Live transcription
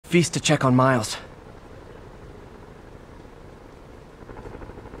Feast to check on Miles.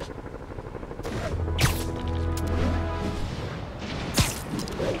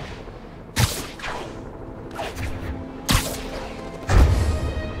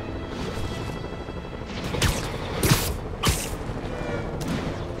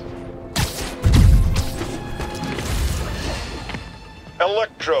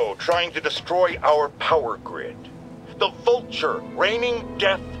 Electro trying to destroy our power grid. The Vulture raining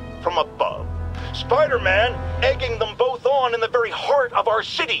death from above. Spider-Man egging them both on in the very heart of our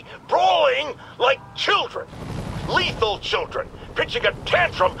city, brawling like children. Lethal children, pitching a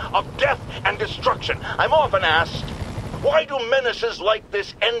tantrum of death and destruction. I'm often asked, why do menaces like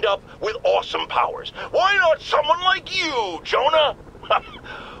this end up with awesome powers? Why not someone like you, Jonah?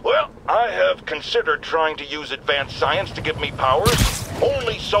 Well, I have considered trying to use advanced science to give me powers,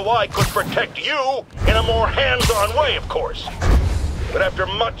 only so I could protect you in a more hands-on way, of course. But after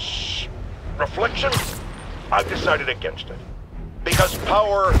much reflection, I've decided against it. Because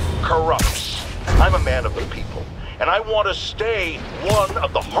power corrupts. I'm a man of the people, and I want to stay one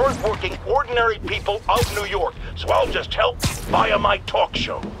of the hard-working, ordinary people of New York, so I'll just help via my talk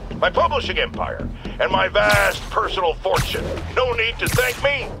show, my publishing empire, and my vast personal fortune. No need to thank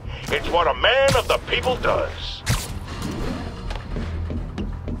me. It's what a man of the people does.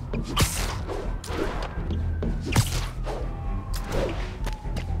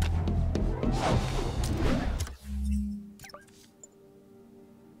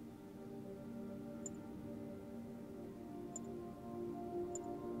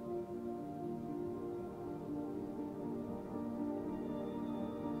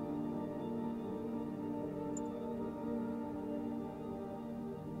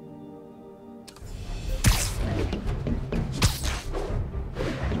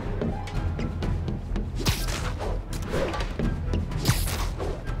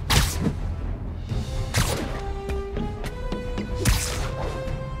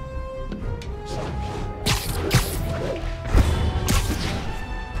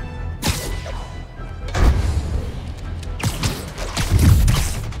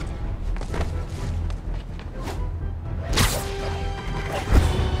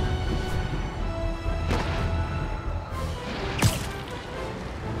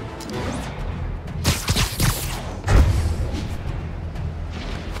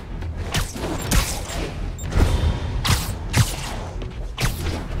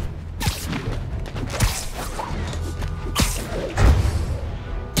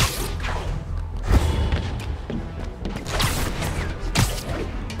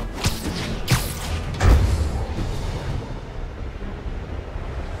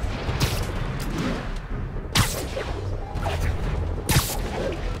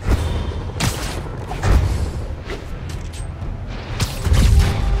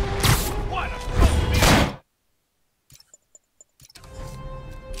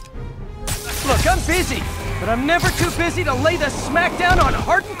 Busy, but I'm never too busy to lay the smackdown on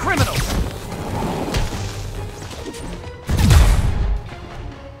hardened criminals.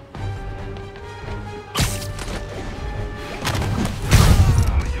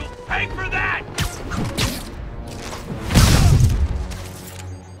 You'll pay for that!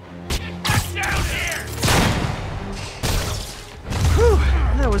 Get back down here! Whew,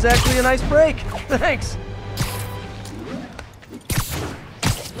 that was actually a nice break. Thanks.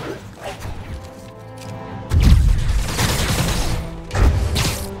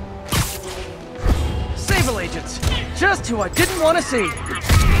 Agents. Just who I didn't want to see.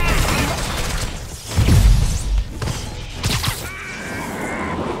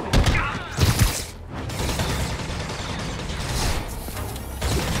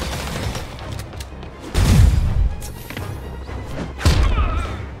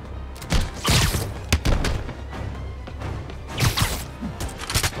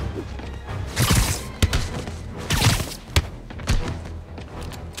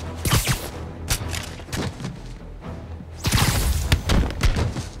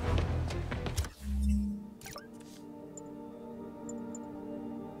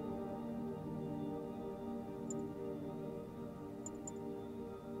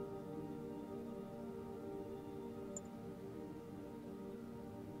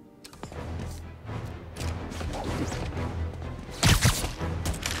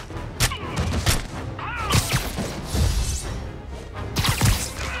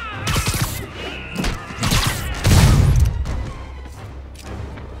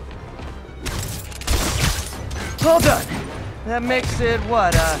 All done. That makes it,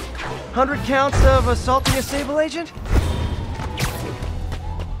 what, 100 counts of assaulting a Sable agent?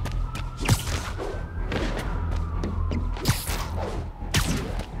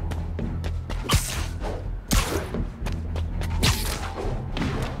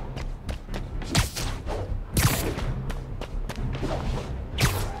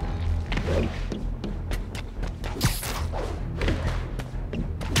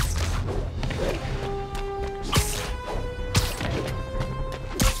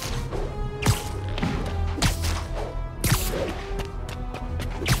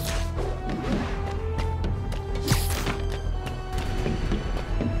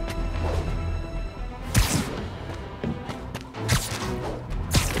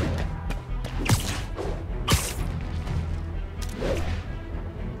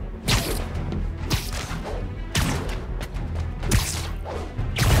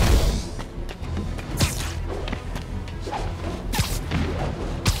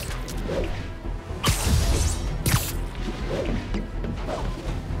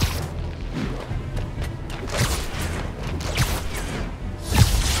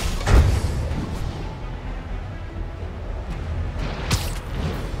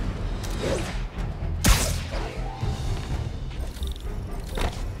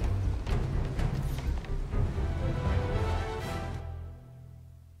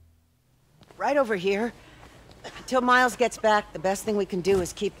 right over here. Until Miles gets back, the best thing we can do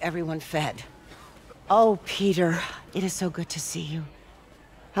is keep everyone fed. Oh, Peter, it is so good to see you.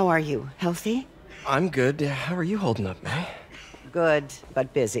 How are you? Healthy? I'm good. How are you holding up, May? Good,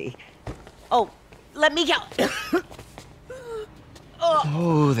 but busy. Oh, let me go.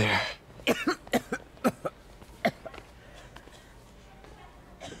 Oh, there.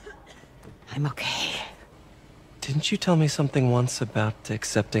 I'm okay. Didn't you tell me something once about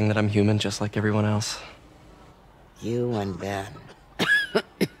accepting that I'm human just like everyone else? You and Ben.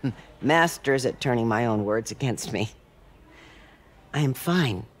 Masters at turning my own words against me. I am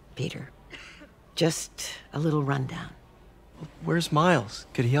fine, Peter. Just a little rundown. Where's Miles?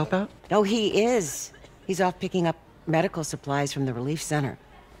 Could he help out? Oh, he is. He's off picking up medical supplies from the relief center.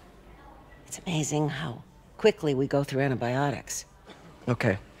 It's amazing how quickly we go through antibiotics.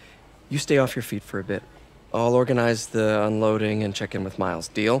 Okay. You stay off your feet for a bit. I'll organize the unloading and check in with Miles.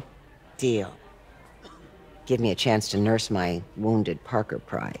 Deal? Deal. Give me a chance to nurse my wounded Parker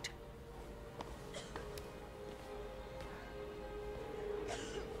pride.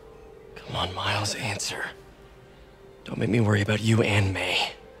 Come on, Miles, answer. Don't make me worry about you and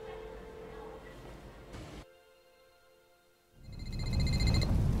May.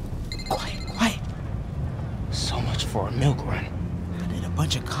 Quiet. So much for a milk run. How did a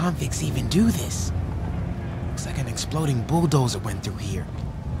bunch of convicts even do this? Looks like an exploding bulldozer went through here.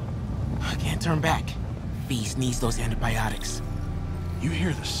 I can't turn back. Feast needs those antibiotics. You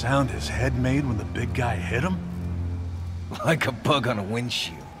hear the sound his head made when the big guy hit him? Like a bug on a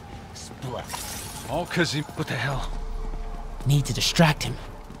windshield. Spluff. All 'cause he... What the hell? Need to distract him.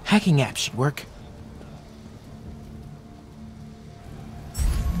 Hacking app should work.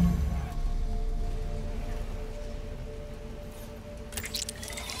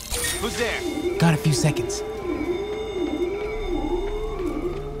 Who's there? Got a few seconds.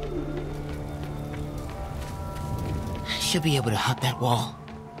 Should be able to hop that wall.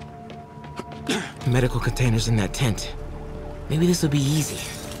 Medical containers in that tent. Maybe this will be easy.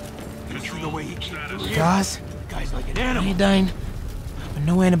 The way he came through here. Gauze? Guy's like an animal. Iodine? But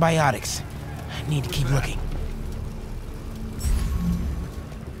no antibiotics. I need to keep looking.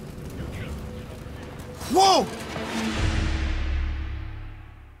 Whoa!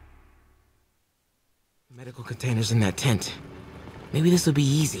 Medical containers in that tent. Maybe this will be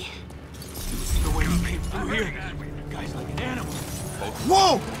easy. The way he came through here. Guy's like an animal.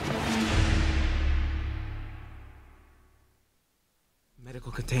 Whoa!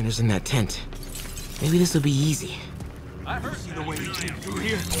 Medical containers in that tent. Maybe this will be easy. I heard the way he came through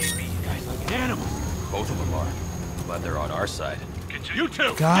here. Guy's like an animal. Both of them are. Glad they're on our side. You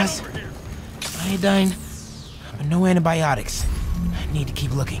too. Gauze? Iodine? But no antibiotics. I need to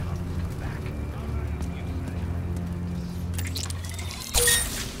keep looking.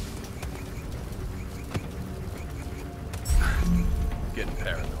 Getting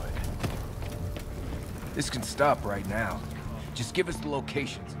paranoid. This can stop right now. Just give us the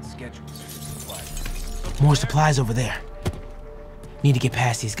locations and schedules for supplies. More supplies over there. Need to get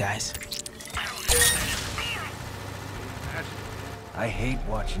past these guys. I hate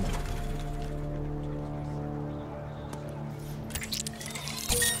watching you.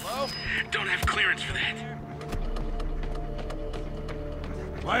 Hello? Don't have clearance for that.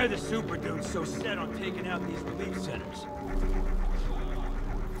 Why are the super dudes so set on taking out these relief centers?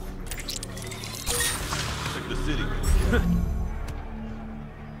 Like the city.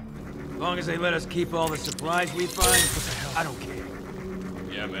 As long as they let us keep all the supplies we find, I don't care.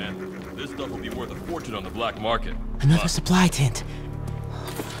 Yeah, man. This stuff will be worth a fortune on the black market. Another supply tent.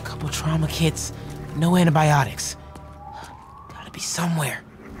 A couple trauma kits. No antibiotics. Gotta be somewhere.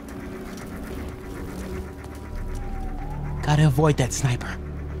 Gotta avoid that sniper.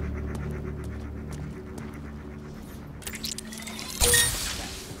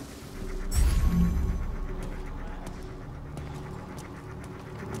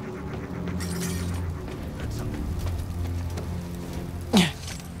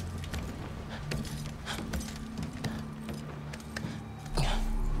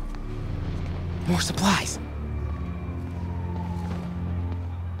 More supplies.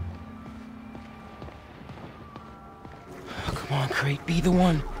 Oh, come on, Crate, be the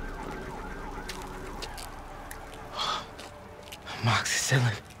one.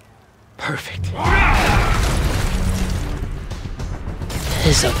 Amoxicillin. Perfect. That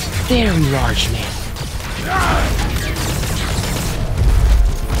is a very large man.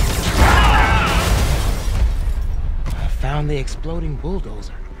 I found the exploding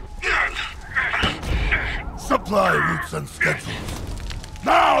bulldozer. Supply routes and schedules.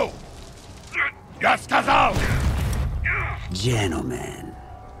 Now! Yes, Kazal! Gentlemen,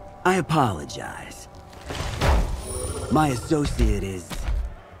 I apologize. My associate is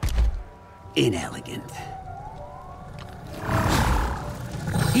inelegant.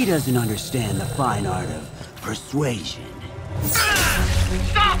 He doesn't understand the fine art of persuasion.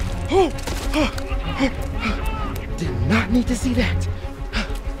 Stop! Did not need to see that.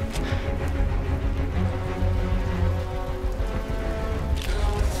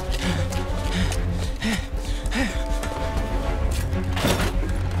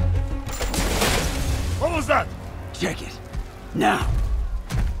 What was that? Check it. Now.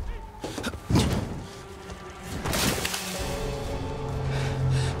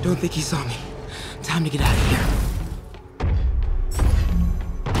 Don't think he saw me. Time to get out of here.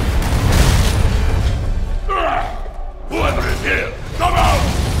 Whoever is here, come out!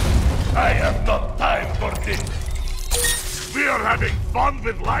 I have not time for this. We are having fun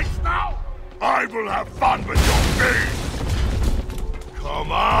with lights now? I will have fun with your face!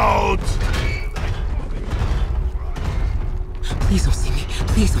 Come out! Please don't see me.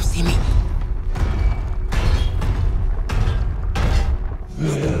 Please don't see me.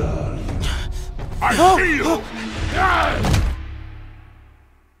 Where are you? I see you!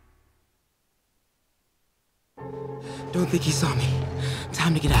 Don't think he saw me.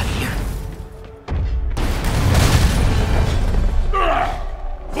 Time to get out of here.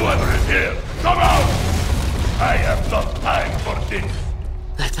 Whoever is here, come out! I have not time for this.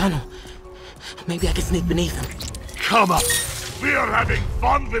 That tunnel. Maybe I can sneak beneath him. Come up! We are having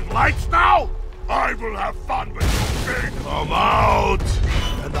fun with lights now? I will have fun with your face. Come out!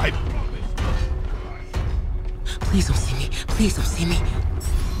 And I promise not to cry. Please don't see me. Please don't see me.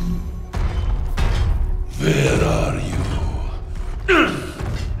 Where are you?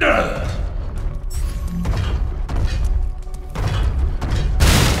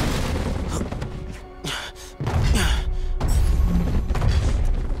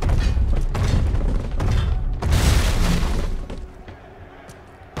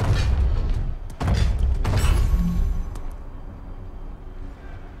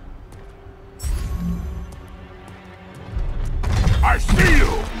 I see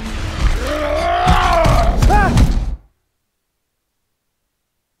you!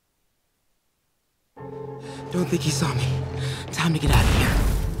 Don't think he saw me. Time to get out of here.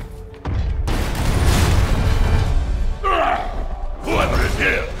 Whoever is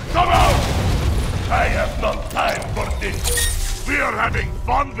here, come out! I have not time for this. We are having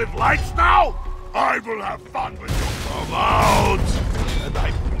fun with lights now? I will have fun with you. Come out! And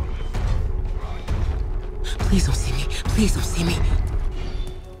I promise. Please don't see me. Please don't see me.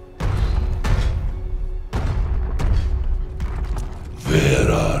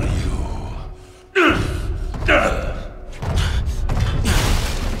 Where are you?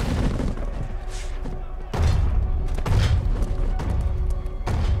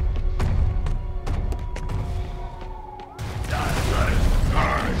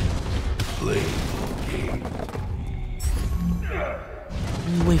 The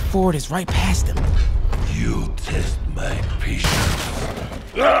only way forward is right past him. You test my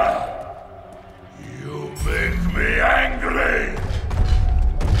patience. You make me angry.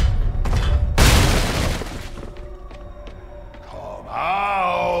 Come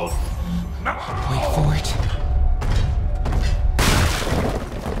out. Wait for it.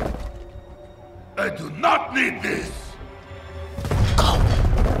 I do not need this. Go.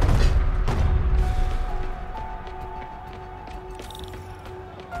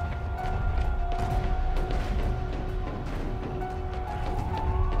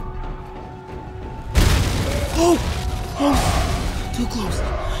 Oh! Too close.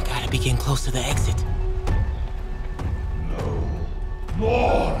 I gotta be getting close to the exit.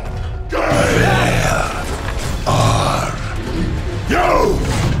 More. Where are you?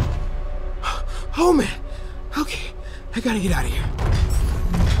 Oh man. Okay. I gotta get out of here.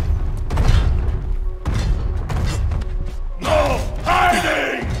 No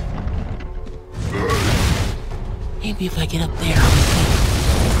hiding! Maybe if I get up there, I'll be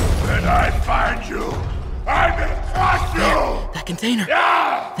safe. When I find you, I will crush you! That container.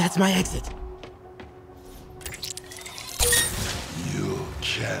 Yeah! That's my exit. You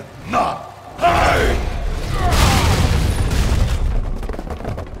cannot hide!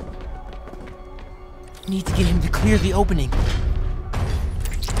 Need to get him to clear the opening.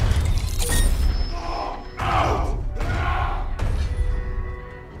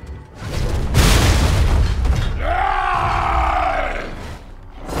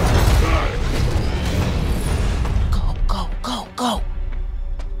 Go, go, go, go.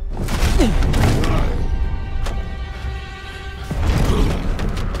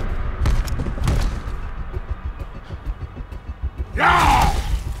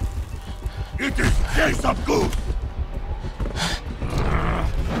 Case of goose!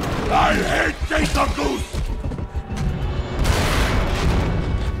 I hate case of goose!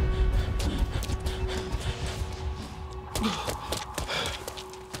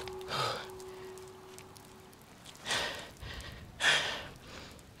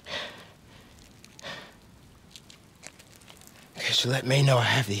 Could you let May know I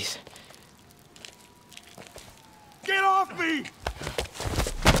have these? Get off me!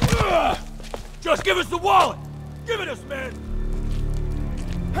 Just give us the wallet! Give it us, man!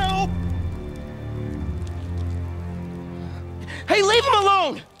 Help! Hey, leave him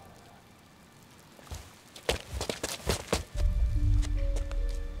alone!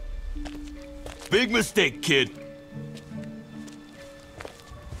 Big mistake, kid.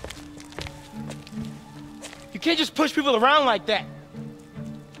 You can't just push people around like that.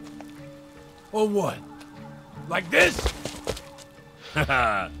 Or what? Like this?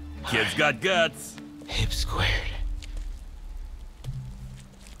 Haha, kid's got guts. Hip squared.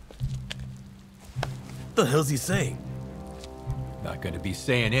 What the hell's he saying? Not gonna be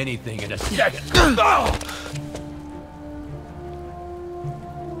saying anything in a second.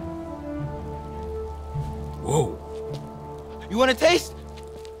 Whoa. You want a taste?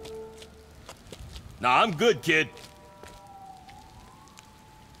 Nah, I'm good, kid.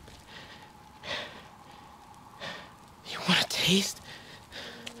 You want a taste?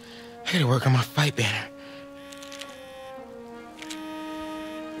 I gotta work on my fight banner.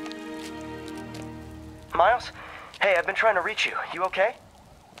 Miles? Hey, I've been trying to reach you. You okay?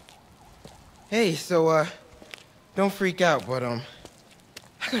 Hey, so, don't freak out, but, I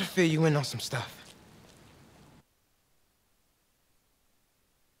gotta fill you in on some stuff.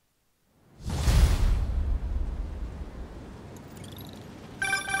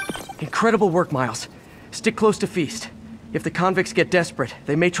 Incredible work, Miles. Stick close to Feast. If the convicts get desperate,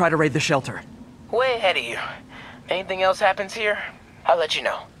 they may try to raid the shelter. Way ahead of you. Anything else happens here, I'll let you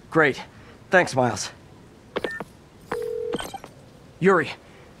know. Great. Thanks, Miles. Yuri,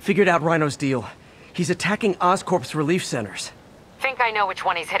 figured out Rhino's deal. He's attacking Oscorp's relief centers. Think I know which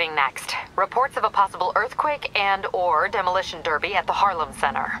one he's hitting next. Reports of a possible earthquake and/or demolition derby at the Harlem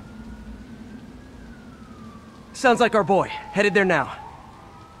Center. Sounds like our boy. Headed there now.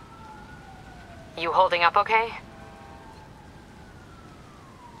 You holding up okay?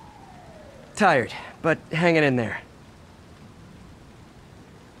 Tired, but hanging in there.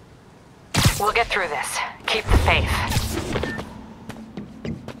 We'll get through this. Keep the faith.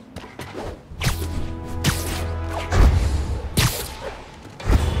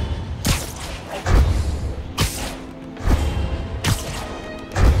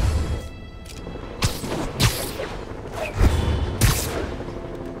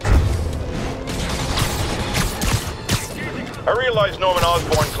 I realize Norman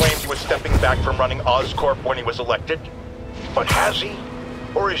Osborn claims he was stepping back from running Oscorp when he was elected. But has he?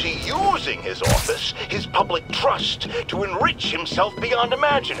 Or is he using his office, his public trust, to enrich himself beyond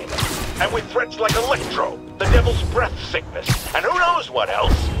imagining? And with threats like Electro, the Devil's Breath sickness, and who knows what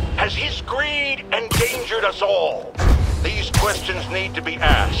else, has his greed endangered us all? These questions need to be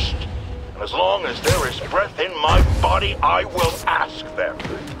asked. And as long as there is breath in my body, I will ask them.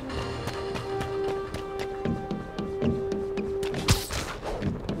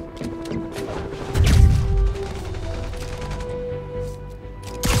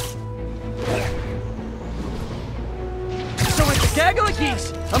 Gaggle of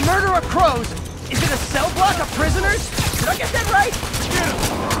geese, a murder of crows. Is it a cell block of prisoners? Did I get that right?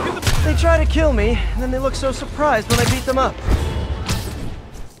 They try to kill me, and then they look so surprised when I beat them up.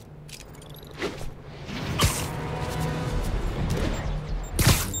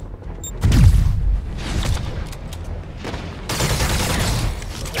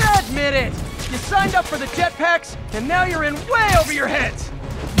 Admit it! You signed up for the jetpacks, and now you're in way over your heads!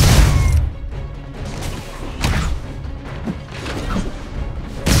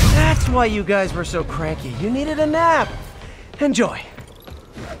 That's why you guys were so cranky. You needed a nap. Enjoy.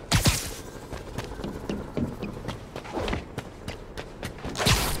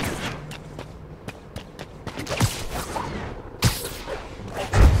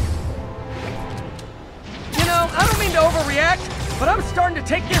 You know, I don't mean to overreact, but I'm starting to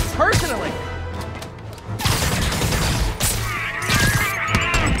take this personally.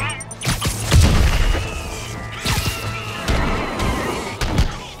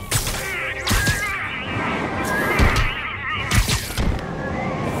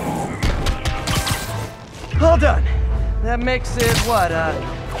 All done. That makes it, what,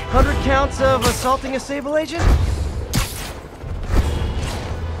 100 counts of assaulting a Sable agent?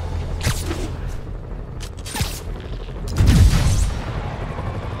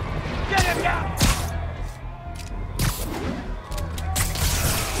 Get him down!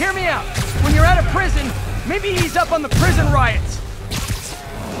 Maybe he's up on the prison riots.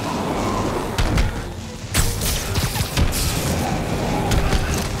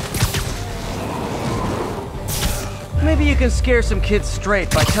 Maybe you can scare some kids straight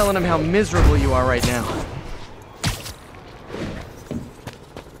by telling them how miserable you are right now.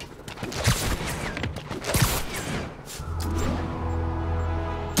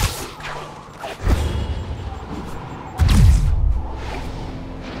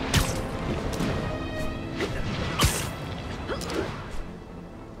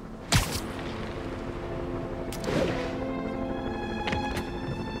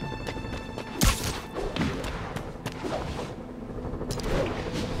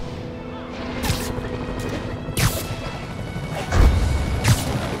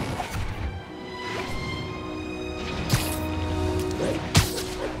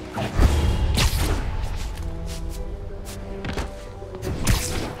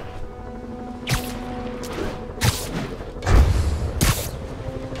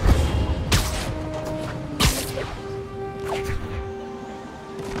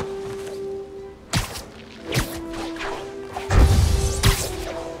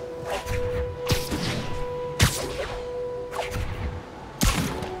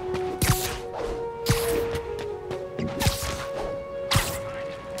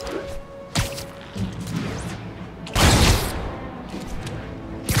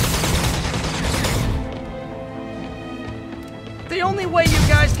 The only way you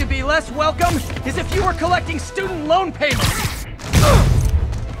guys could be less welcome is if you were collecting student loan payments.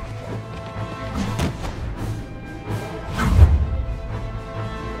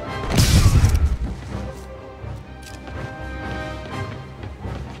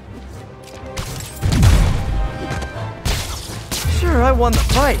 Sure, I won the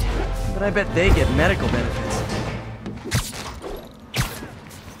fight, but I bet they get medical benefits.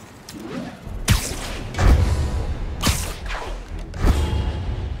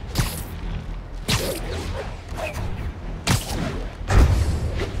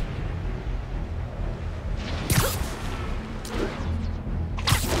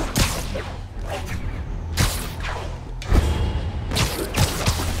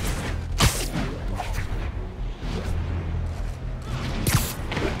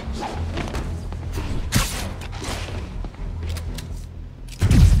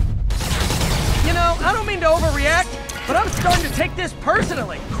 I don't mean to overreact, but I'm starting to take this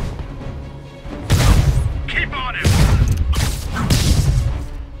personally. Keep on him!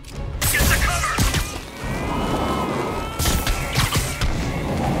 Get the cover!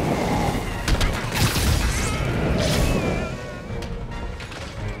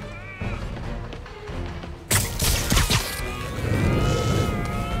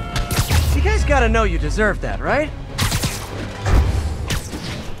 You guys gotta know you deserve that, right?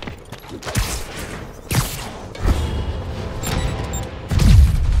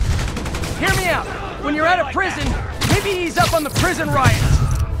 Hear me out. When you're out of prison, maybe he's up on the prison riots.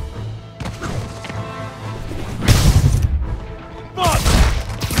 Fuck!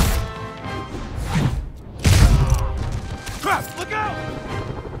 Crap! Look out!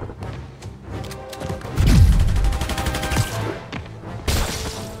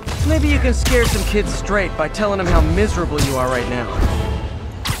 Maybe you can scare some kids straight by telling them how miserable you are right now.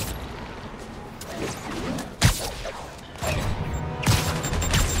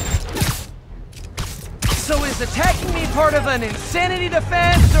 So is attacking me part of an insanity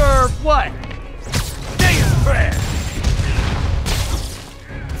defense, or what? Stay fair!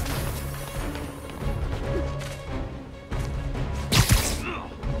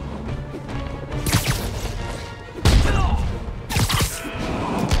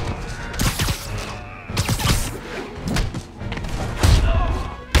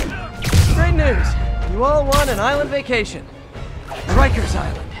 Great news. You all won an island vacation. Rikers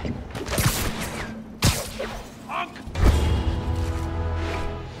Island.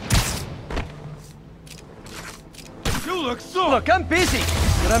 Look, I'm busy,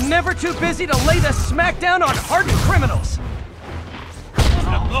 but I'm never too busy to lay the smackdown on hardened criminals. I'm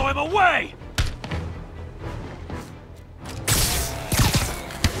gonna blow him away!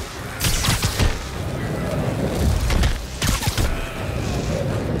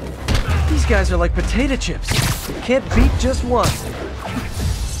 These guys are like potato chips. You can't beat just one.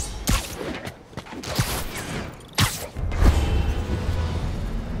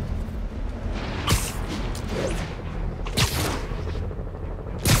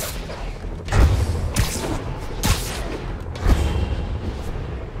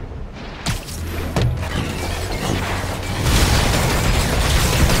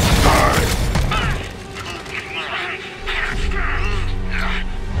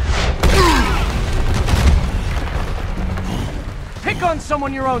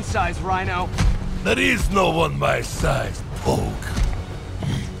 someone your own size, Rhino. There is no one my size, Pogue.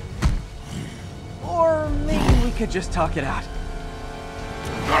 Or maybe we could just talk it out.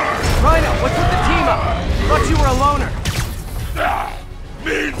 Rhino, what's with the team up? Thought you were a loner.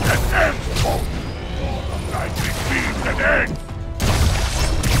 Means and ends, Pogue. I think means and ends.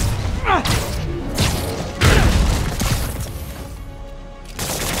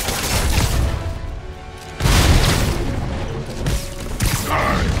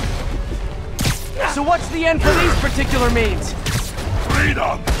 So what's the end for these particular means?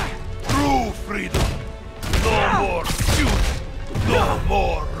 Freedom! True freedom! No more shoot! No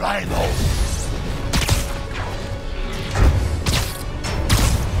more rhinos!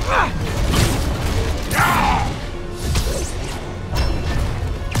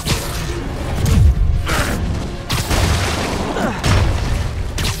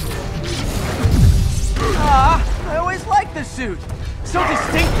 I always liked the suit. So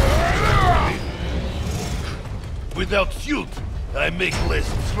distinct. Without shoot, I make less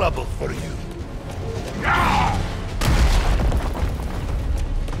trouble for you.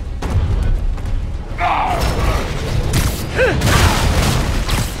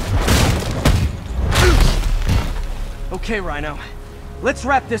 Okay, Rhino. Let's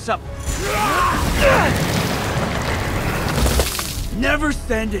wrap this up. Never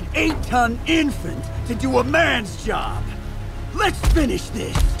send an 8-ton infant to do a man's job. Let's finish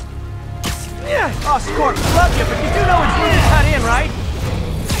this. Yeah. Oh, Scorp, love you, but you do know it's room to cut in, right?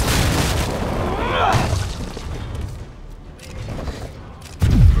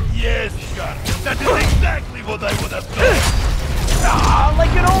 Yes, Shark. That is exactly what I would have done. Ah,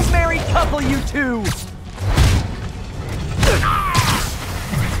 like an old married couple, you two.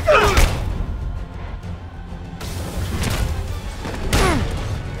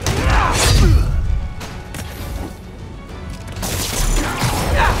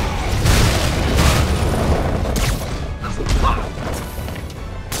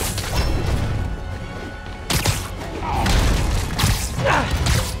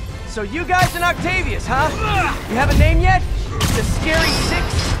 So you guys in Octavius, huh? You have a name yet? The Scary Six?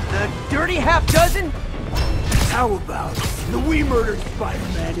 The Dirty Half Dozen? How about we murdered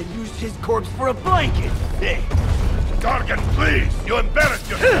Spider-Man and used his corpse for a blanket? Hey. Gargan, please! You embarrassed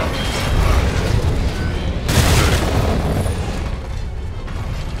yourself!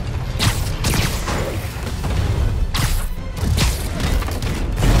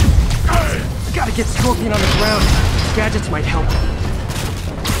 Gotta get Scorpion on the ground. Gadgets might help.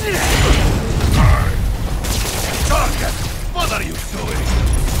 Gargan, what are you doing?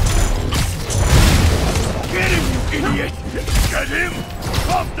 Get him, you idiot! Get him!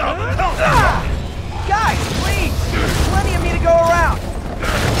 Calm down and help him! Guys, please! There's plenty of me to go around!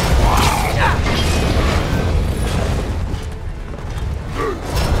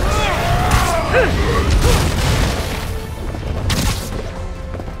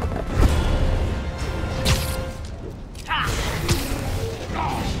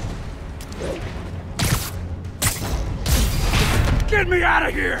 Get me out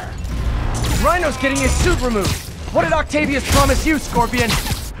of here! Rhino's getting his suit removed! What did Octavius promise you, Scorpion?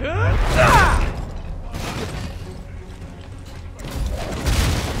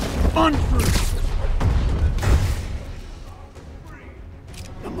 Unfree!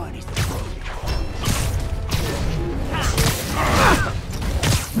 The money's broken.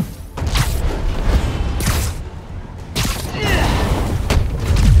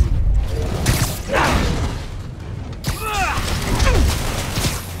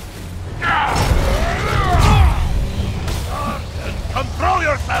 Control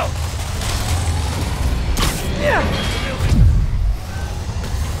yourself!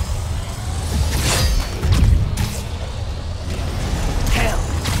 Hell,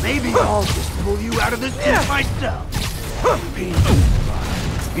 maybe I'll just pull you out of this suit myself. Piece by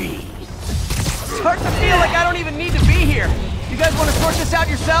piece. It's hard to feel like I don't even need to be here. You guys want to sort this out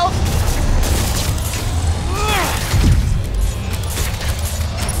yourselves?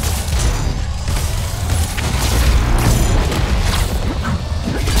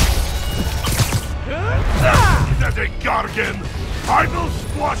 As a Gargan, I will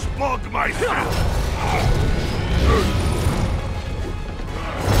squash Bug myself!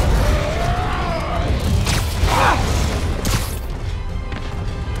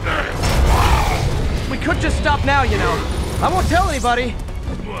 We could just stop now, you know. I won't tell anybody.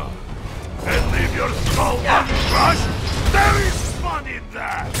 And leave your skull uncrushed? There is fun in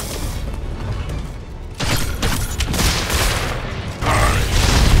that!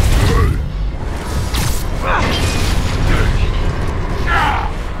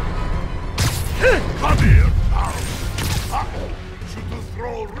 Come here, now! Should do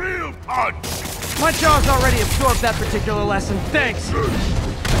missed that particular lesson. Thanks!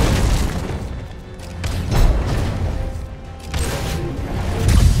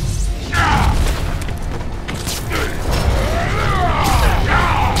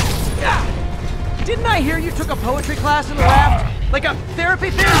 Didn't I hear you took a poetry class in the raft? Like a therapy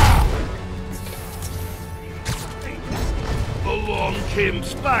thing? Along came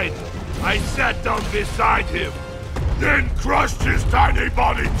Spider. I sat down beside him, then crushed his tiny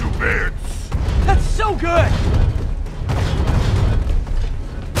body to bits. That's so good!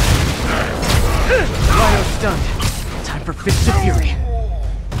 Rhino stunned. Time for Fists of Fury.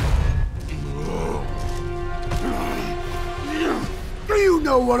 Do you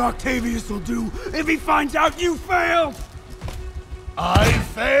know what Octavius will do if he finds out you failed? I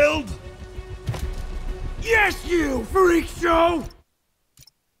failed? Yes, you, freak show!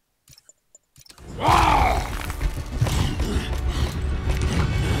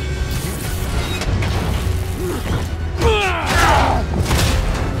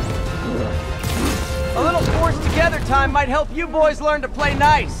 A little forced together time might help you boys learn to play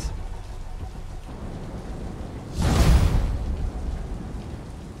nice.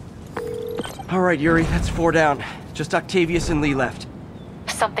 All right, Yuri, that's 4 down. Just Octavius and Lee left.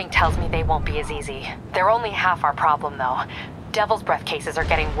 Something tells me they won't be as easy. They're only half our problem, though. Devil's Breath cases are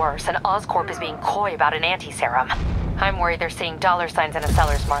getting worse, and Oscorp is being coy about an anti-serum. I'm worried they're seeing dollar signs in a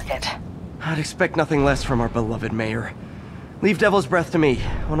seller's market. I'd expect nothing less from our beloved mayor. Leave Devil's Breath to me.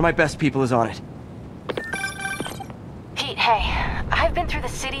 One of my best people is on it. Pete, hey. I've been through the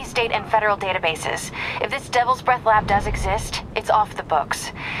city, state, and federal databases. If this Devil's Breath lab does exist, it's off the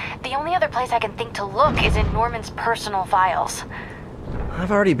books. The only other place I can think to look is in Norman's personal files.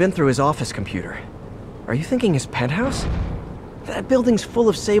 I've already been through his office computer. Are you thinking his penthouse? That building's full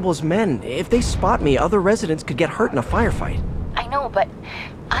of Sable's men. If they spot me, other residents could get hurt in a firefight. I know, but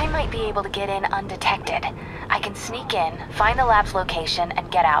I might be able to get in undetected. I can sneak in, find the lab's location,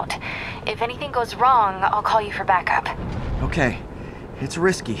 and get out. If anything goes wrong, I'll call you for backup. Okay. It's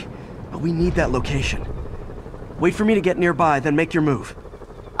risky, but we need that location. Wait for me to get nearby, then make your move.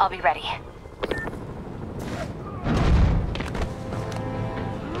 I'll be ready.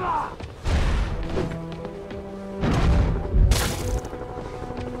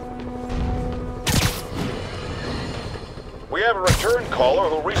 We have a return caller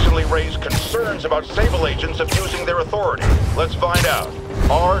who recently raised concerns about Sable agents abusing their authority. Let's find out.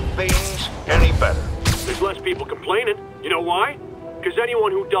 Are things any better? There's less people complaining. You know why? Because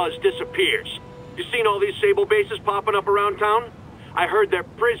anyone who does disappears. You seen all these Sable bases popping up around town? I heard they're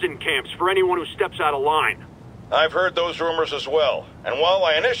prison camps for anyone who steps out of line. I've heard those rumors as well. And while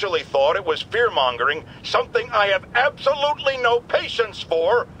I initially thought it was fear-mongering, something I have absolutely no patience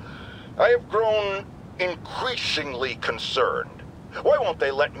for, I have grown increasingly concerned. Why won't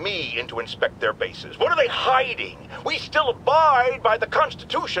they let me in to inspect their bases? What are they hiding? We still abide by the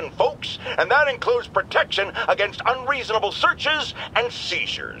Constitution, folks, and that includes protection against unreasonable searches and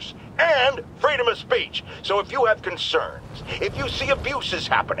seizures, and freedom of speech. So if you have concerns, if you see abuses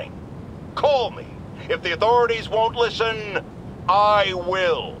happening, call me. If the authorities won't listen, I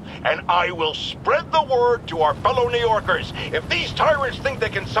will. And I will spread the word to our fellow New Yorkers. If these tyrants think they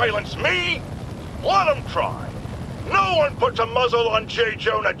can silence me, let them try. No one puts a muzzle on J.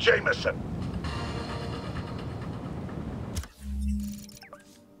 Jonah Jameson.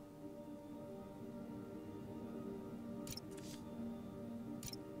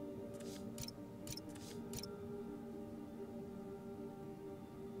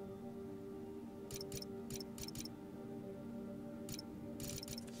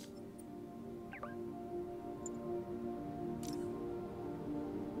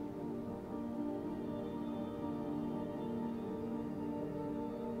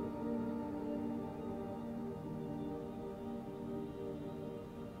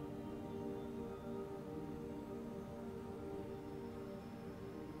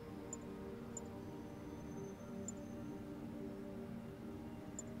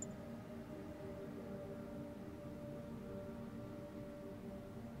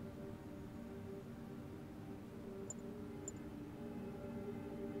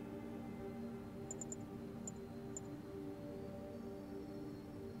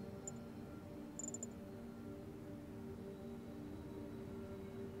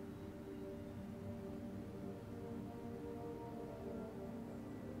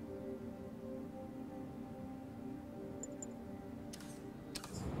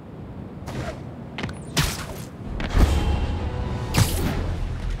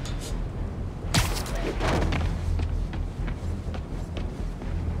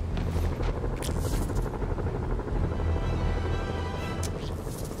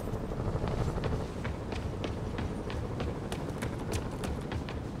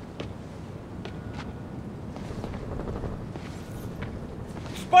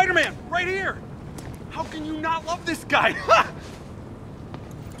 Spider-Man, right here! How can you not love this guy?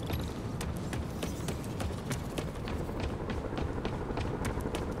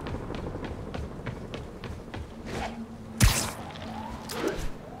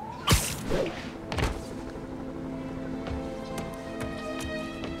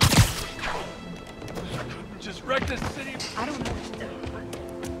 Just wrecked the city. I don't know.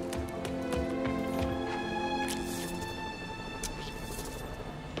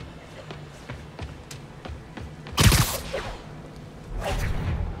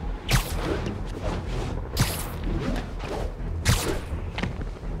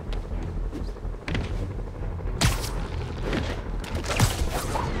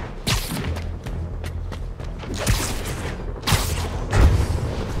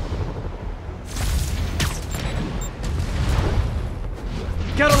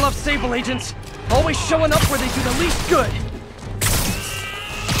 Gotta love Sable agents. Always showing up where they do the least good.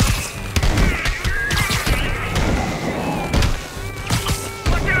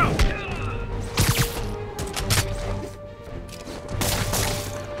 Look out!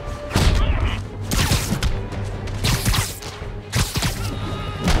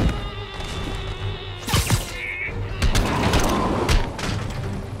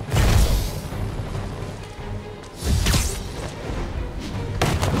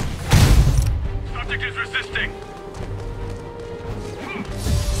 Subject is resisting.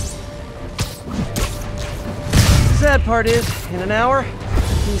 Sad part is, in an hour,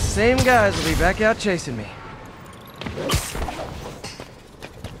 these same guys will be back out chasing me.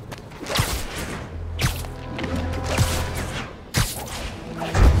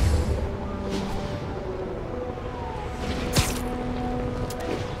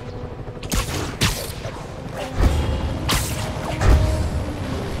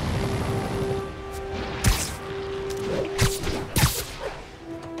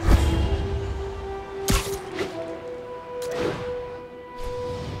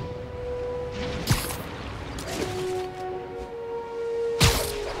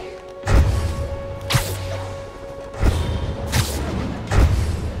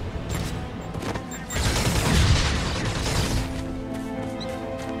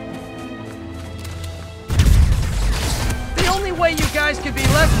 Way you guys could be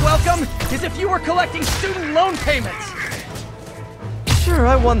less welcome is if you were collecting student loan payments. Sure,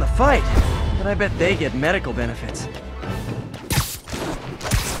 I won the fight, but I bet they get medical benefits.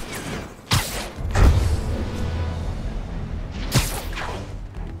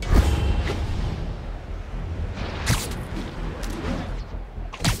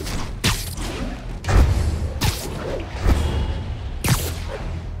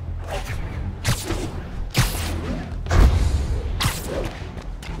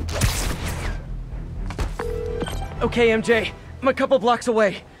 Okay, MJ, I'm a couple blocks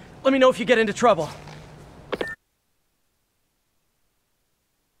away. Let me know if you get into trouble.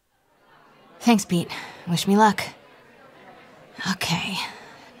 Thanks, Pete. Wish me luck. Okay.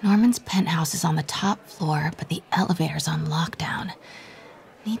 Norman's penthouse is on the top floor, but the elevator's on lockdown.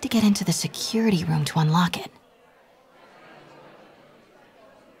 Need to get into the security room to unlock it.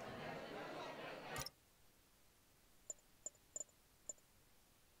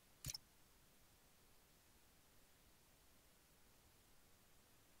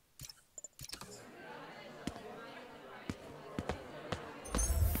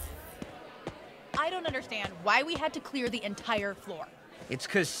 I don't understand why we had to clear the entire floor. It's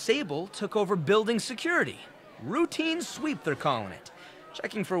 'cause Sable took over building security. Routine sweep, they're calling it.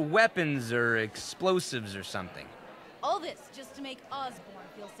 Checking for weapons or explosives or something. All this just to make Osborn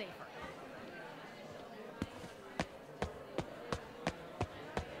feel safer.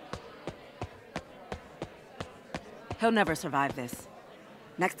 He'll never survive this.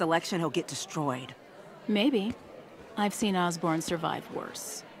 Next election, he'll get destroyed. Maybe. I've seen Osborn survive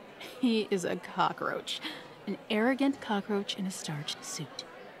worse. He is a cockroach. An arrogant cockroach in a starched suit.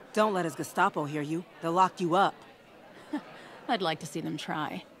 Don't let his Gestapo hear you. They'll lock you up. I'd like to see them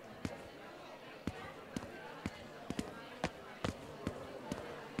try.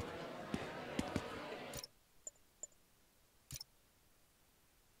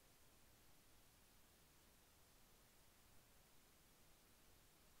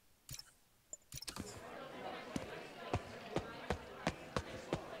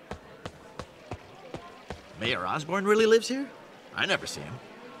 Mayor Osborn really lives here? I never see him.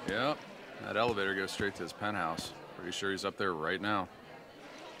 Yep. That elevator goes straight to his penthouse. Pretty sure he's up there right now.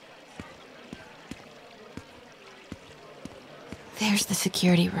 There's the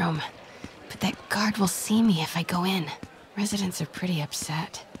security room. But that guard will see me if I go in. Residents are pretty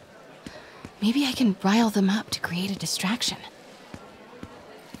upset. Maybe I can rile them up to create a distraction.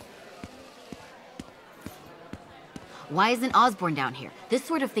 Why isn't Osborn down here? This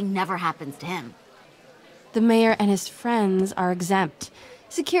sort of thing never happens to him. The mayor and his friends are exempt.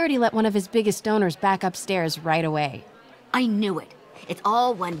 Security let one of his biggest donors back upstairs right away. I knew it. It's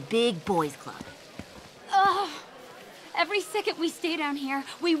all one big boys club. Ugh. Every second we stay down here,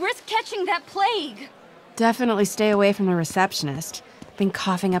 we risk catching that plague. Definitely stay away from the receptionist. Been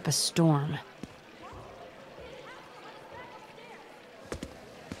coughing up a storm.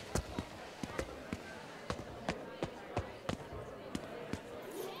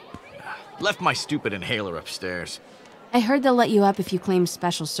 Left my stupid inhaler upstairs. I heard they'll let you up if you claim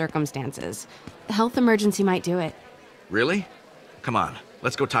special circumstances. A health emergency might do it. Really? Come on,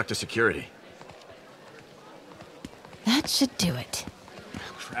 let's go talk to security. That should do it.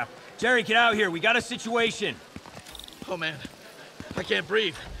 Crap. Jerry, get out here. We got a situation. Oh, man. I can't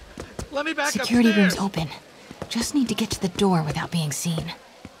breathe. Let me back Security upstairs. room's open. Just need to get to the door without being seen.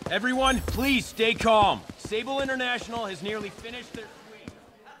 Everyone, please stay calm. Sable International has nearly finished their...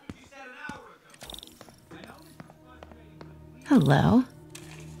 Hello.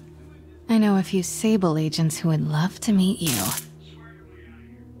 I know a few Sable agents who would love to meet you.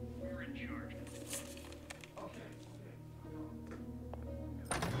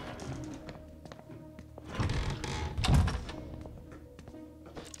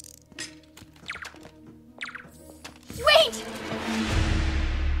 Wait!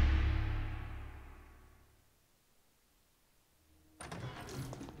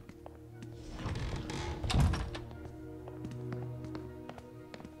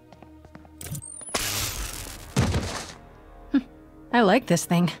 I like this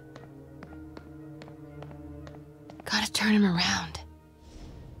thing. Gotta turn him around.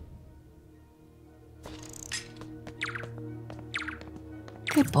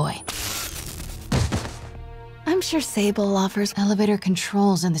 Good boy. I'm sure Sable offers elevator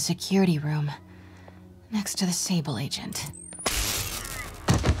controls in the security room, next to the Sable agent.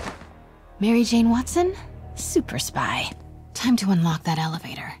 Mary Jane Watson? Super spy. Time to unlock that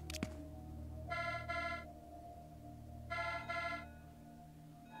elevator.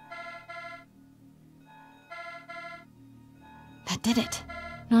 That did it.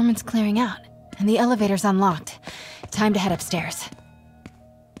 Norman's clearing out, and the elevator's unlocked. Time to head upstairs.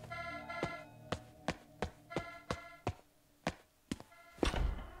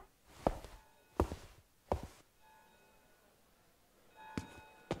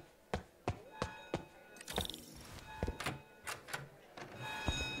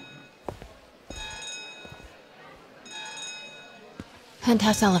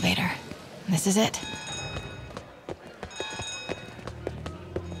 Penthouse elevator. This is it.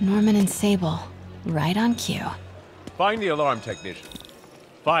 Norman and Sable, right on cue. Find the alarm technician.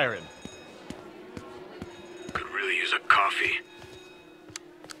 Fire him. Could really use a coffee.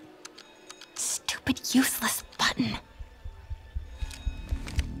 Stupid, useless button.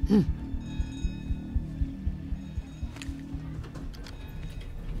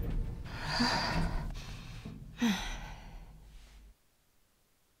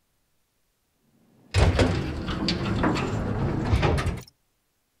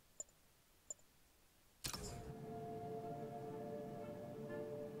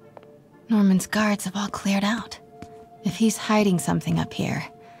 Norman's guards have all cleared out. If he's hiding something up here,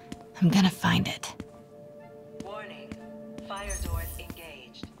 I'm gonna find it. Warning. Fire doors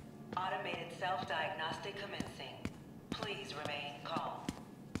engaged. Automated self-diagnostic commencing. Please remain calm.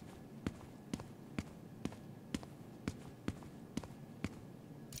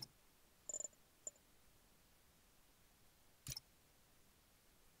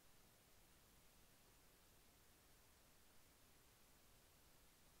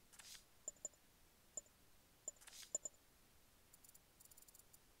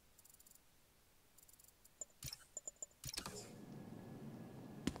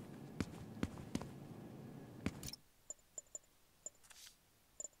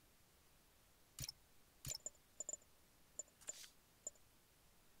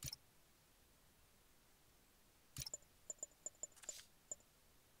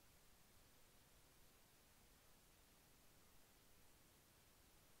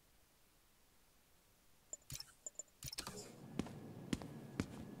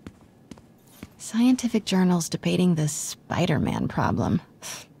 Scientific journals debating the Spider-Man problem.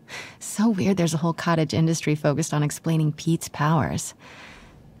 So weird there's a whole cottage industry focused on explaining Pete's powers.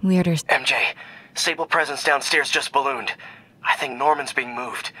 Weirder... MJ, Sable presence downstairs just ballooned. I think Norman's being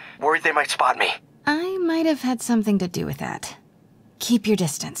moved. Worried they might spot me. I might have had something to do with that. Keep your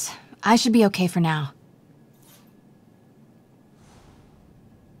distance. I should be okay for now.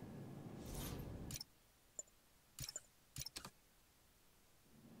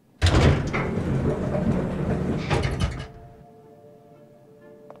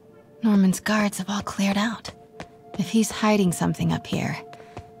 Norman's guards have all cleared out. If he's hiding something up here,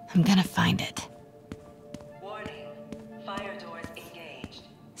 I'm gonna find it. Warning. Fire doors engaged.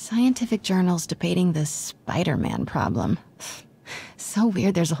 Scientific journals debating the Spider-Man problem. So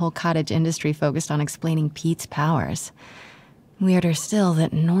weird there's a whole cottage industry focused on explaining Pete's powers. Weirder still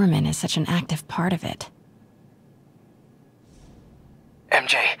that Norman is such an active part of it.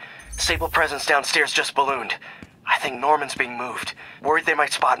 MJ, Sable presence downstairs just ballooned. I think Norman's being moved. Worried they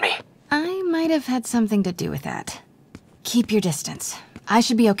might spot me. I might have had something to do with that. Keep your distance. I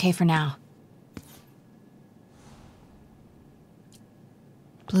should be okay for now.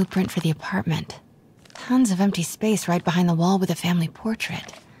 Blueprint for the apartment. Tons of empty space right behind the wall with a family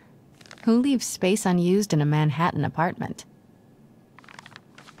portrait. Who leaves space unused in a Manhattan apartment?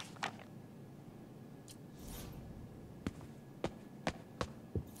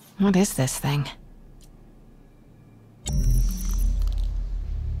 What is this thing?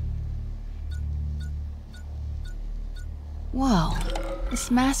 Whoa,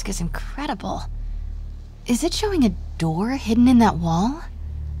 this mask is incredible. Is it showing a door hidden in that wall?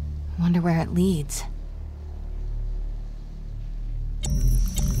 Wonder where it leads.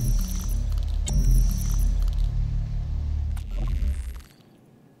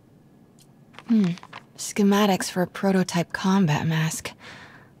 Schematics for a prototype combat mask.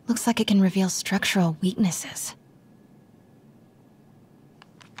 Looks like it can reveal structural weaknesses.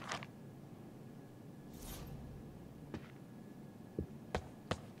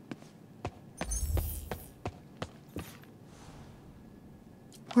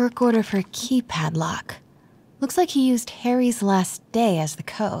 Work order for a keypad lock. Looks like he used Harry's last day as the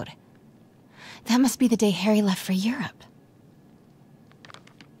code. That must be the day Harry left for Europe.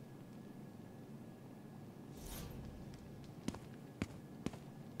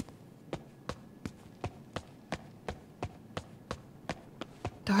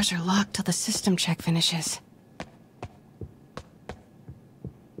 Doors are locked till the system check finishes.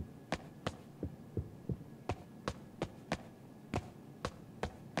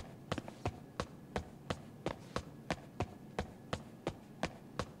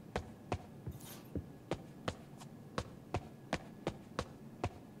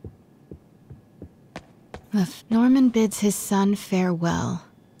 Norman bids his son farewell.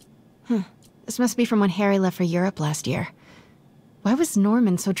 This must be from when Harry left for Europe last year. Why was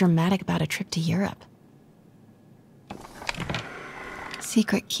Norman so dramatic about a trip to Europe?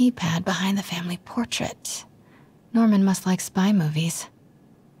 Secret keypad behind the family portrait. Norman must like spy movies.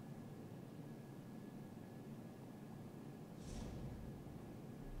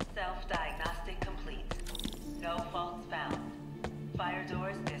 Self-diagnostic complete. No faults found. Fire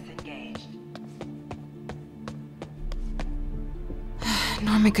doors disengaged.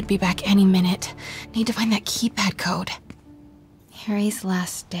 Norman could be back any minute. Need to find that keypad code. Harry's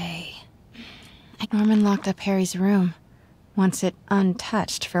last day. Norman locked up Harry's room. Wants it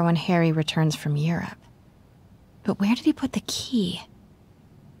untouched for when Harry returns from Europe. But where did he put the key?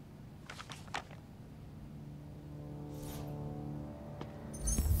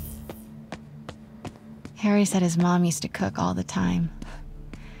 Harry said his mom used to cook all the time.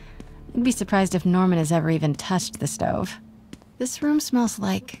 I'd be surprised if Norman has ever even touched the stove. This room smells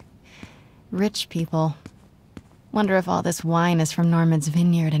like rich people. Wonder if all this wine is from Norman's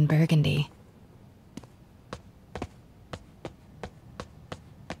vineyard in Burgundy.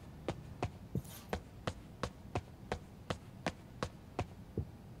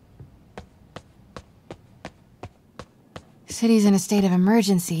 City's in a state of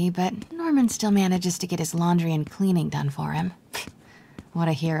emergency, but Norman still manages to get his laundry and cleaning done for him. What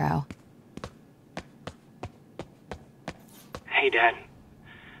a hero. Hey, Dad.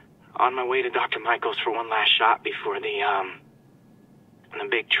 On my way to Dr. Michael's for one last shot before the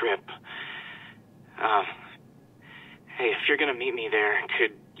big trip. Hey, if you're gonna meet me there,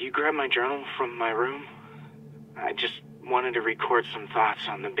 could you grab my journal from my room? I just wanted to record some thoughts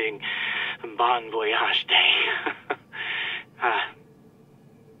on the big Bon Voyage day.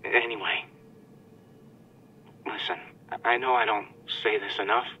 Anyway. Listen, I know I don't say this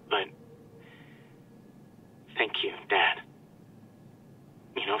enough, but thank you, Dad.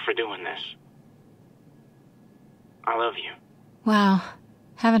 You know, for doing this. I love you. Wow.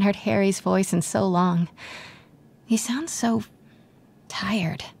 Haven't heard Harry's voice in so long. He sounds so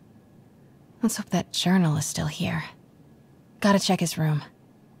tired. Let's hope that journal is still here. Gotta check his room.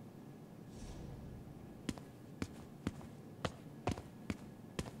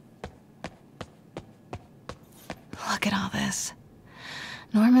 Look at all this.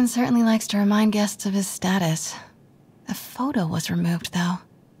 Norman certainly likes to remind guests of his status. The photo was removed, though.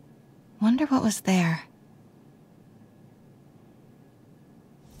 Wonder what was there.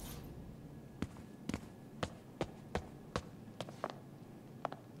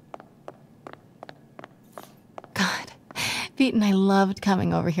 Pete and I loved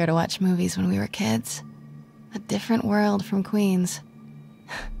coming over here to watch movies when we were kids. A different world from Queens.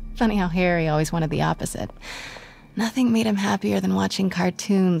 Funny how Harry always wanted the opposite. Nothing made him happier than watching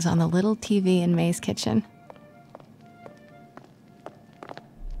cartoons on the little TV in May's kitchen.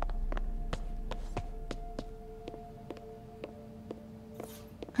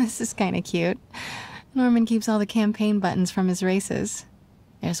 This is kinda cute. Norman keeps all the campaign buttons from his races.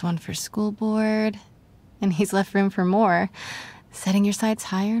 There's one for school board, and he's left room for more. Setting your sights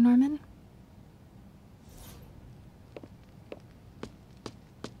higher, Norman?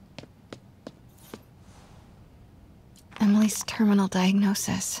 Emily's terminal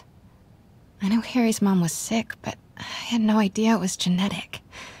diagnosis. I know Harry's mom was sick, but I had no idea it was genetic.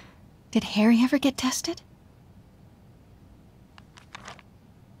 Did Harry ever get tested?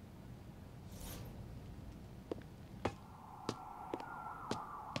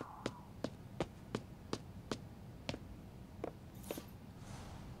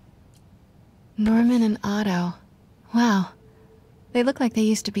 Norman and Otto. Wow. They look like they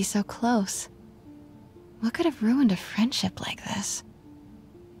used to be so close. What could have ruined a friendship like this?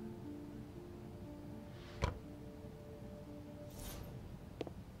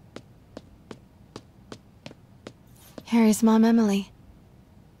 Harry's mom, Emily.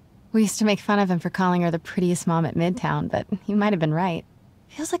 We used to make fun of him for calling her the prettiest mom at Midtown, but he might have been right.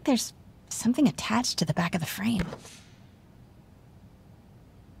 Feels like there's something attached to the back of the frame.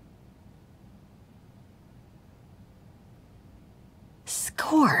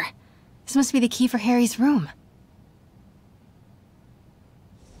 Score! This must be the key for Harry's room.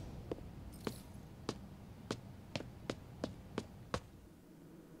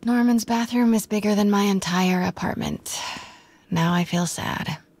 Norman's bathroom is bigger than my entire apartment. Now I feel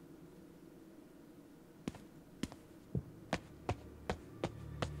sad.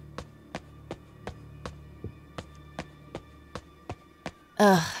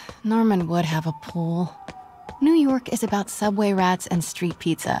 Ugh, Norman would have a pool. New York is about subway rats and street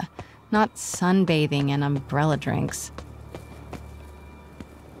pizza, not sunbathing and umbrella drinks.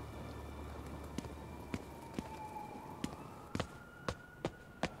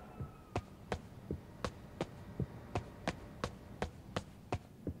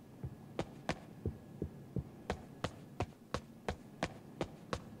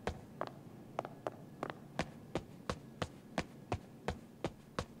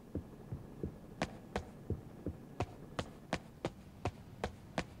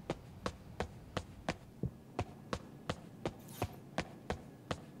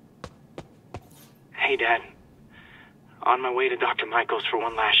 Hey, Dad. On my way to Dr. Michael's for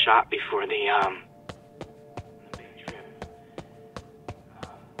one last shot before the big trip.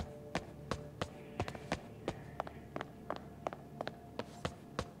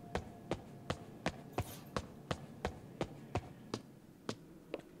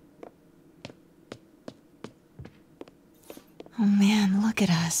 Oh man, look at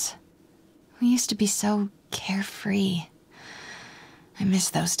us. We used to be so carefree. I miss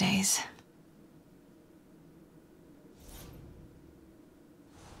those days.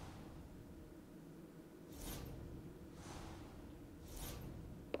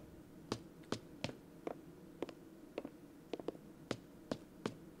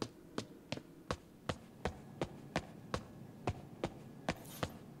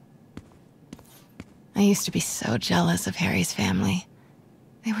 I used to be so jealous of Harry's family.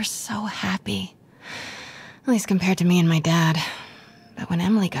 They were so happy. At least compared to me and my dad. But when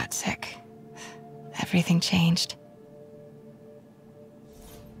Emily got sick, everything changed.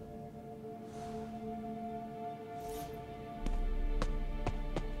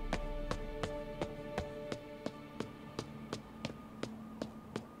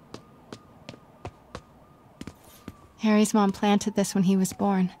 Harry's mom planted this when he was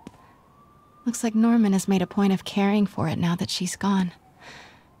born. Looks like Norman has made a point of caring for it now that she's gone.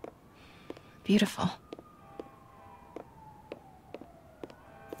 Beautiful.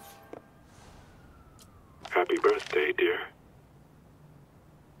 Happy birthday, dear.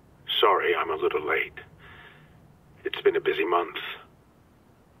 Sorry I'm a little late. It's been a busy month.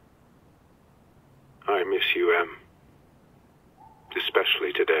 I miss you, Em.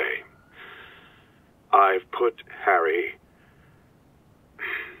 Especially today. I've put Harry...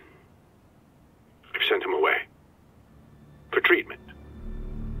 I've sent him away. For treatment.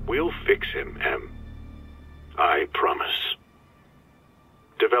 We'll fix him, Em. I promise.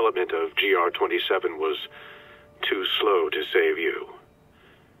 Development of GR-27 was too slow to save you.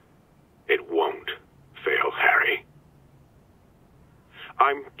 It won't fail Harry.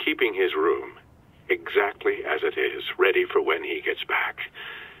 I'm keeping his room exactly as it is, ready for when he gets back.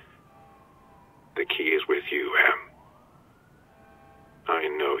 The key is with you, Em.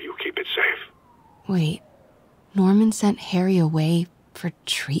 Wait, Norman sent Harry away for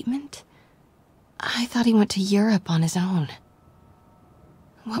treatment? I thought he went to Europe on his own.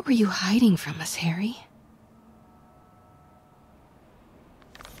 What were you hiding from us, Harry?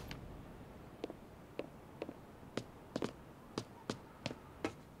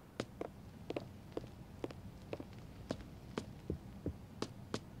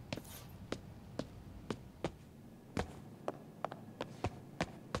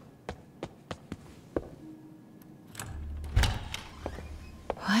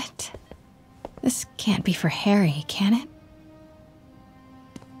 What? This can't be for Harry, can it?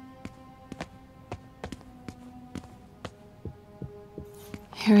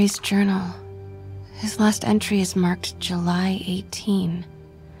 Harry's journal. His last entry is marked July 18.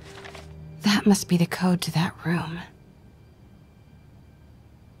 That must be the code to that room.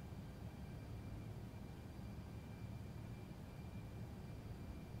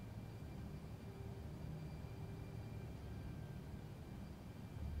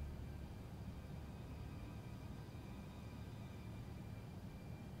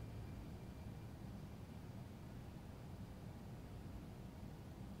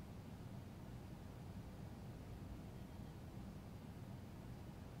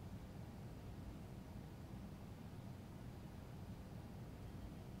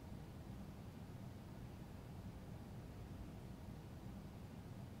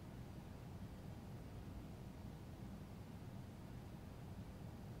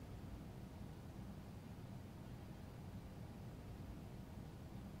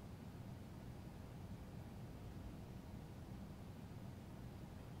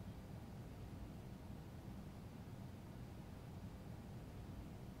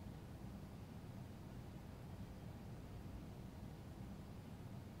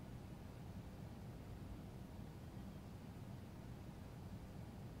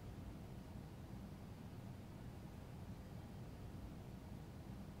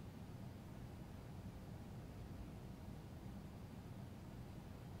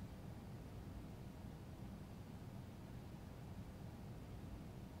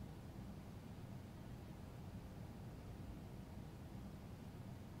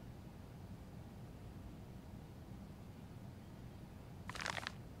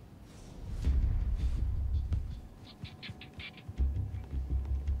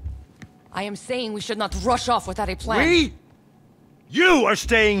 I am saying we should not rush off without a plan. We? You are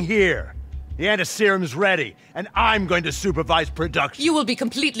staying here. The antiserum's ready, and I'm going to supervise production. You will be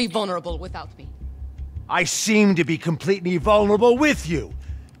completely vulnerable without me. I seem to be completely vulnerable with you.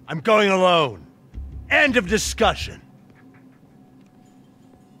 I'm going alone. End of discussion.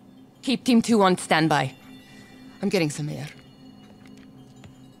 Keep Team 2 on standby. I'm getting some air.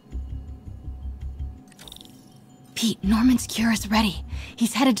 Pete, Norman's cure is ready.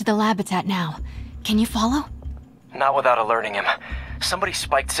 He's headed to the lab it's at now. Can you follow? Not without alerting him. Somebody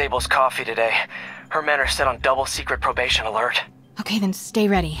spiked Sable's coffee today. Her men are set on double secret probation alert. Okay, then stay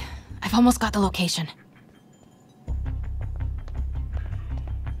ready. I've almost got the location.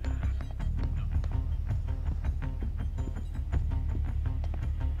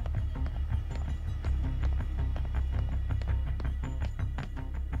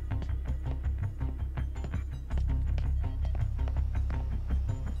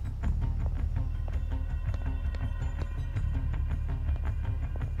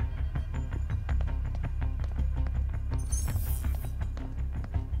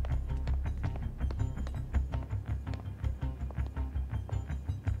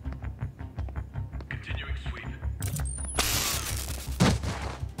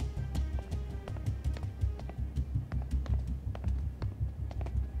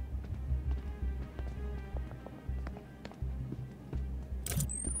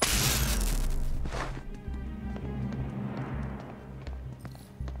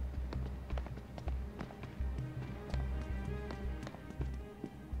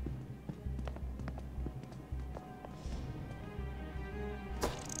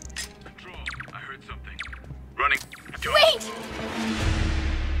 Wait!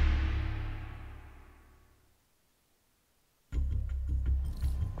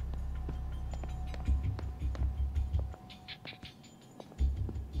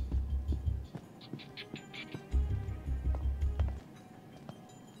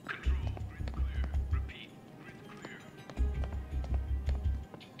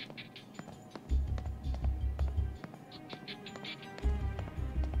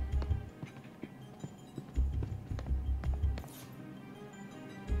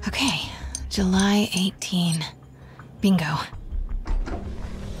 Okay, July 18. Bingo.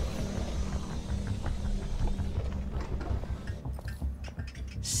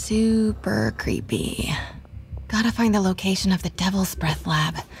 Super creepy. Gotta find the location of the Devil's Breath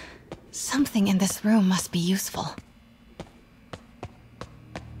lab. Something in this room must be useful.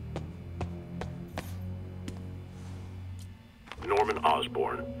 Norman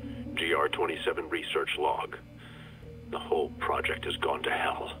Osborn, GR-27 research log. The whole project has gone to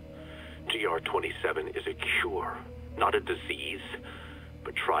hell. GR-27 is a cure, not a disease.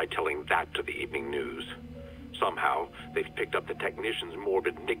 But try telling that to the evening news. Somehow, they've picked up the technician's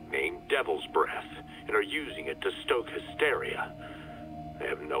morbid nickname, Devil's Breath, and are using it to stoke hysteria. They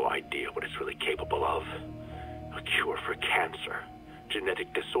have no idea what it's really capable of. A cure for cancer,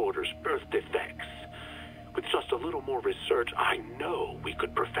 genetic disorders, birth defects. With just a little more research, I know we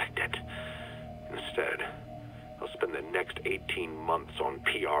could perfect it. Instead, I'll spend the next 18 months on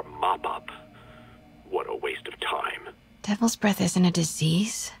PR mop-up. What a waste of time. Devil's Breath isn't a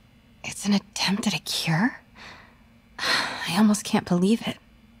disease. It's an attempt at a cure? I almost can't believe it.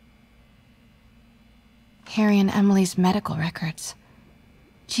 Harry and Emily's medical records.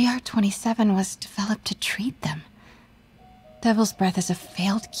 GR-27 was developed to treat them. Devil's Breath is a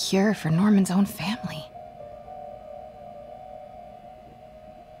failed cure for Norman's own family.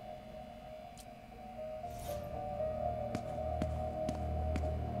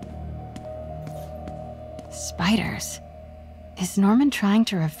 Spiders. Is Norman trying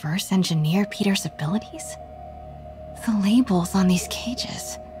to reverse engineer Peter's abilities? The labels on these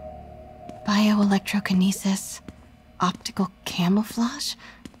cages. Bioelectrokinesis, optical camouflage?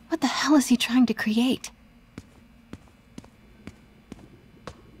 What the hell is he trying to create?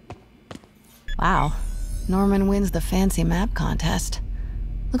 Wow. Norman wins the fancy map contest.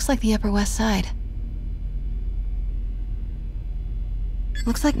 Looks like the Upper West Side.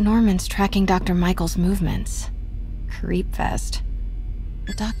 Looks like Norman's tracking Dr. Michael's movements. Creepfest.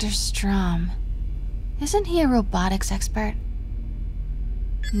 Dr. Strom. Isn't he a robotics expert?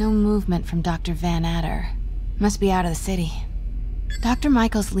 No movement from Dr. Van Adder. Must be out of the city. Dr.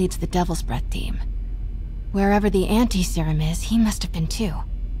 Michaels leads the Devil's Breath team. Wherever the anti-serum is, he must have been too.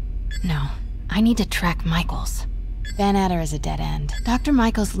 No, I need to track Michaels. Van Adder is a dead end. Dr.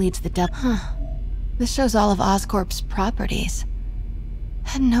 Michaels leads the Huh. This shows all of Oscorp's properties.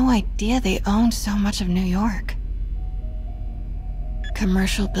 Had no idea they owned so much of New York.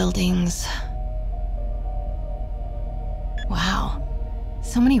 Commercial buildings. Wow.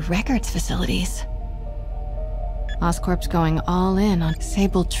 So many records facilities. Oscorp's going all in on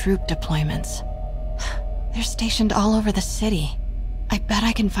Sable troop deployments. They're stationed all over the city. I bet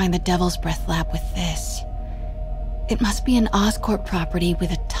I can find the Devil's Breath lab with this. It must be an Oscorp property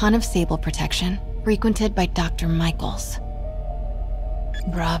with a ton of Sable protection, frequented by Dr. Michaels.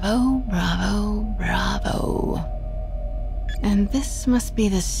 Bravo, bravo, bravo. And this must be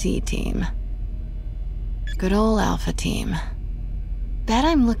the C team. Good old Alpha team. Bet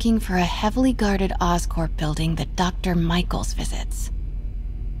I'm looking for a heavily guarded Oscorp building that Dr. Michaels visits.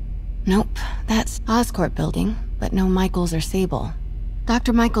 Nope, that's Oscorp building, but no Michaels or Sable.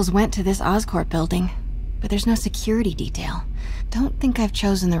 Dr. Michaels went to this Oscorp building, but there's no security detail. Don't think I've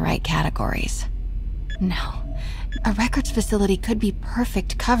chosen the right categories. No. A records facility could be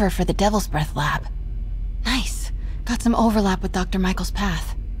perfect cover for the Devil's Breath lab. Nice. Got some overlap with Dr. Michael's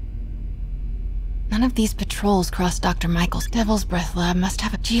path. None of these patrols cross Dr. Michael's. Devil's Breath lab must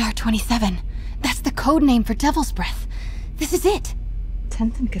have a GR-27. That's the code name for Devil's Breath. This is it.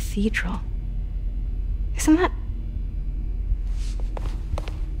 10th and Cathedral. Isn't that...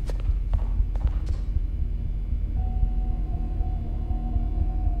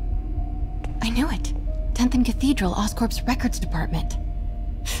 I knew it. 10th and Cathedral, Oscorp's records department.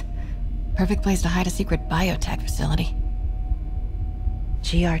 Perfect place to hide a secret biotech facility.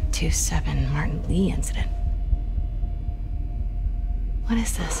 GR-27 Martin Lee incident. What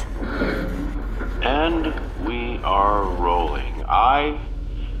is this? And we are rolling. I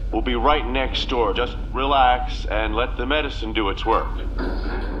will be right next door. Just relax and let the medicine do its work.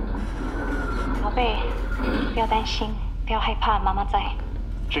 宝贝，不要担心，不要害怕，妈妈在。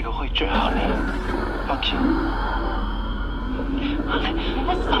这个会治好你，放心。你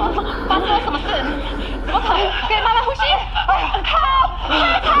在什么？发生了什么事？怎么可能？给妈妈呼吸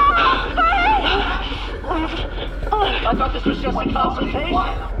！I thought this was just a consultation.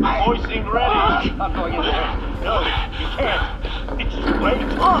 Boys seemed ready. I'm going in there. No, you can't. It's too late.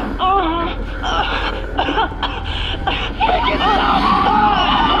 Back it up.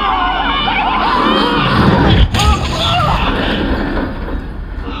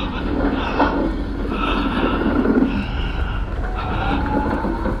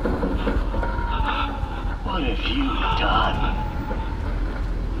 What have you done?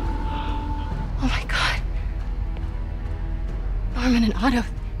 Oh my god. Norman and Otto,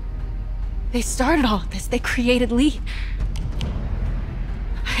 They started all of this. They created Lee.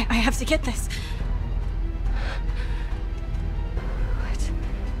 I have to get this. What?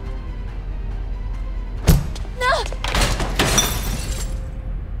 No!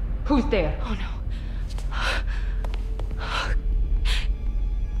 Who's there? Oh no.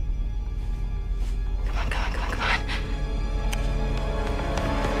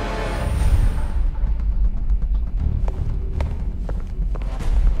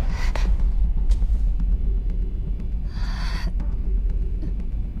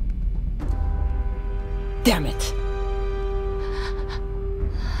 Damn it!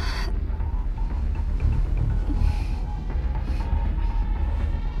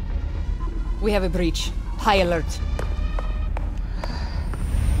 We have a breach. High alert.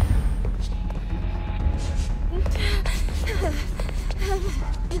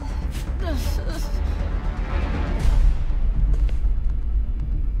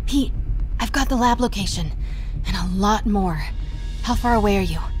 Pete, I've got the lab location. And a lot more. How far away are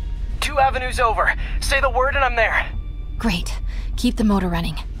you? 2 avenues over. Say the word and I'm there. Great. Keep the motor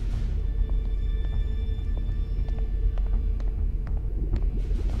running.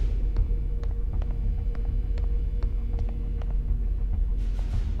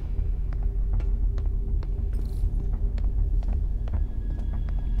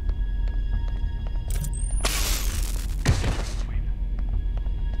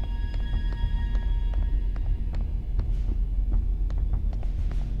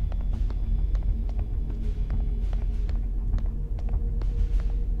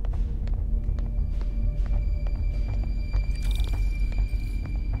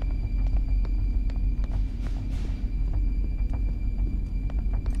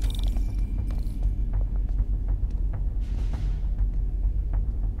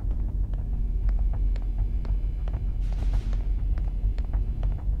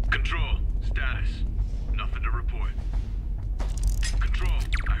 Control, status. Nothing to report. Control,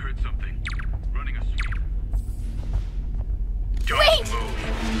 I heard something. Running a sweep. Don't move.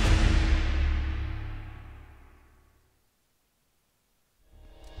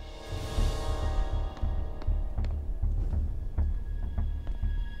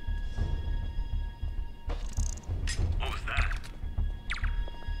 What was that?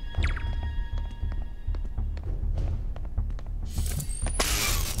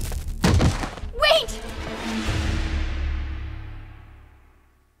 Wait!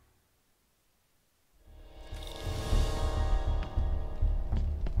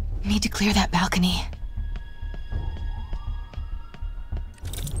 Need to clear that balcony.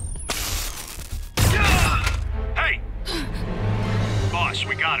 Hey! Boss,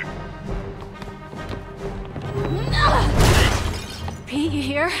 we got her. Pete, you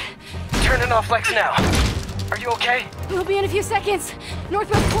here? Turning off Lex now. Are you okay? We'll be in a few seconds.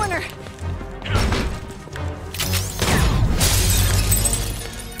 Northwest corner.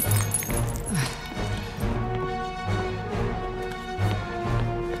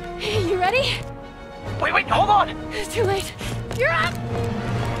 You ready? Wait, hold on! It's too late. You're up!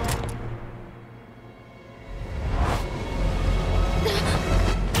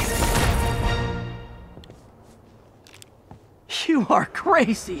 You are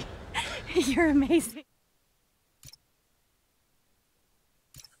crazy! You're amazing.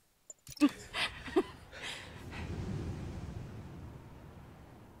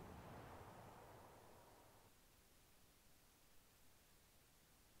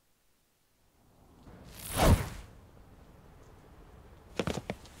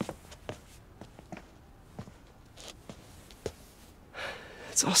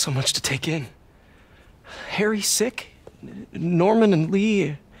 It's all so much to take in. Harry sick? Norman and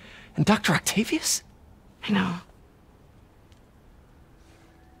Lee? And Dr. Octavius? I know.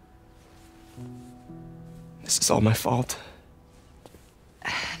 This is all my fault.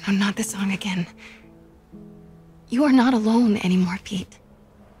 No, not the song again. You are not alone anymore, Pete.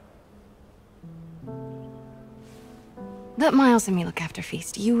 Let Miles and me look after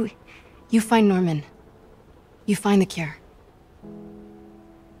Feast. You find Norman. You find the cure.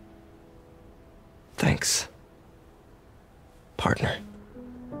 Thanks, partner.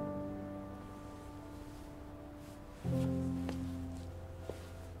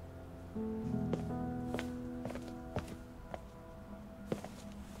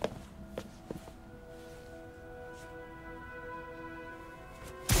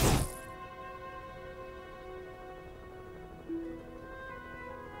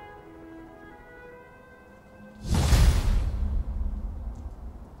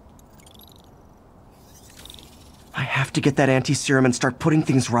 I have to get that anti-serum and start putting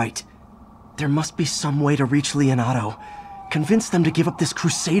things right. There must be some way to reach Leonardo. Convince them to give up this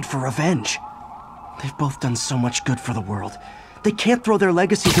crusade for revenge. They've both done so much good for the world. They can't throw their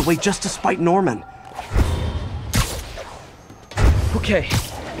legacies away just to spite Norman. Okay,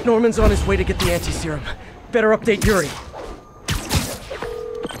 Norman's on his way to get the anti-serum. Better update Yuri.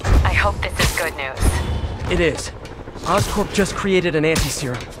 I hope this is good news. It is. Oscorp just created an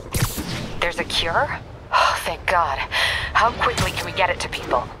anti-serum. There's a cure? Oh, thank God. How quickly can we get it to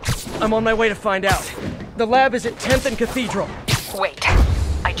people? I'm on my way to find out. The lab is at 10th and Cathedral. Wait.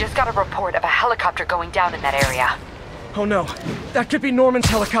 I just got a report of a helicopter going down in that area. Oh no. That could be Norman's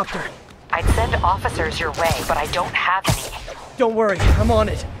helicopter. I'd send officers your way, but I don't have any. Don't worry, I'm on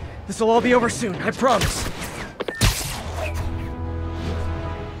it. This'll all be over soon, I promise.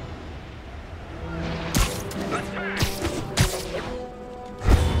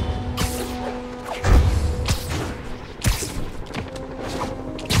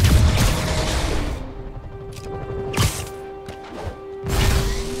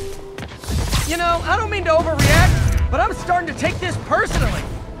 You know, I don't mean to overreact, but I'm starting to take this personally.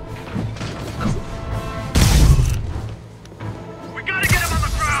 We gotta get him on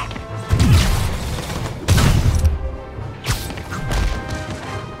the ground!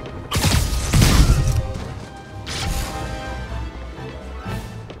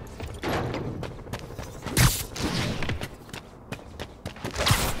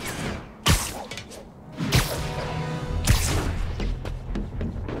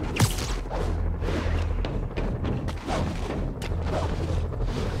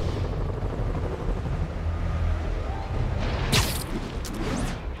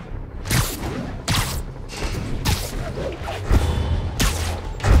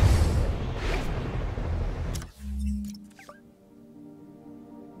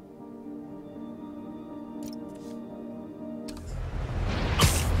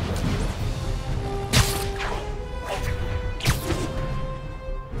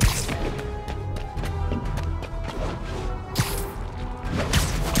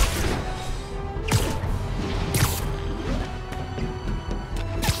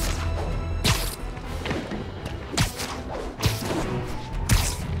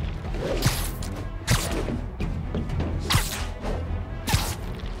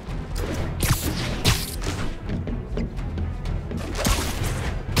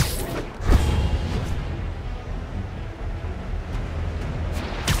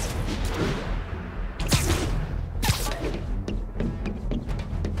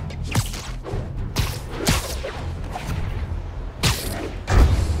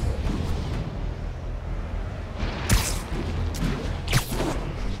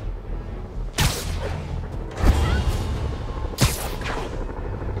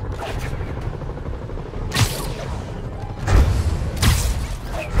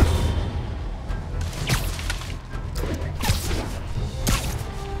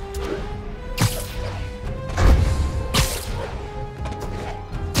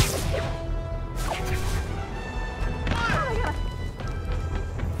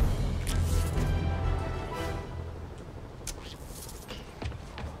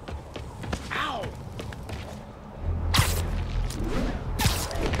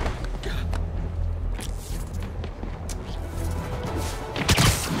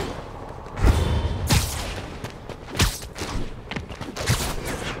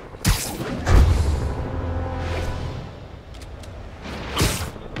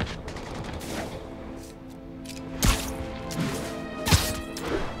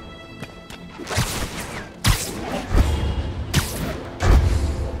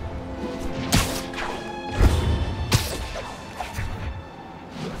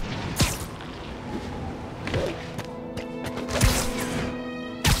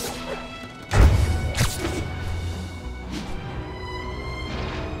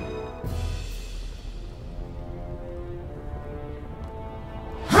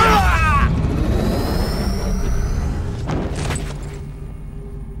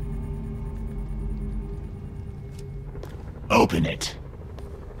 Open it.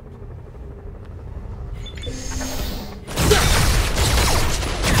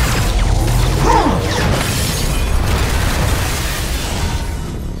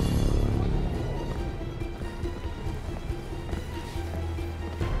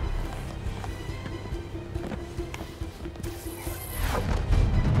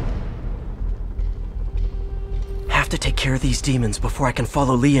 Have to take care of these demons before I can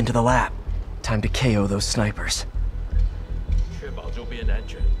follow Lee into the lab. Time to KO those snipers.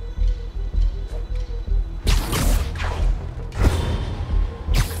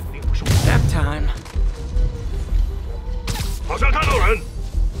 Nap time. 好像看到人。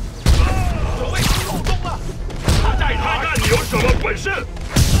守卫入洞了，他在看看你有什么本事。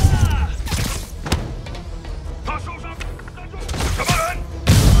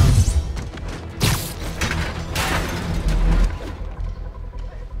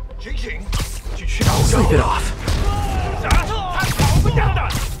Sleep it off.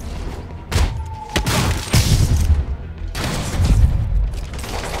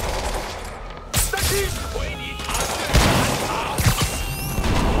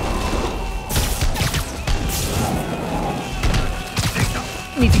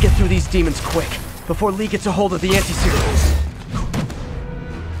 Need to get through these demons quick, before Lee gets a hold of the anti-serum.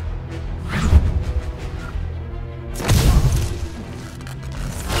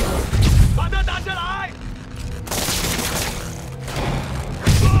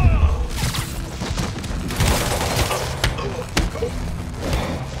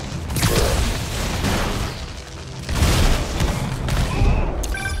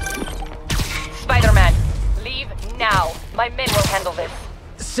 Spider-Man, leave now. My men will handle this.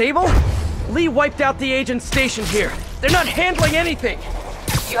 Sable? Lee wiped out the agent stationed here. They're not handling anything.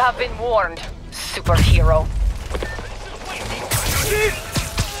 You have been warned, superhero.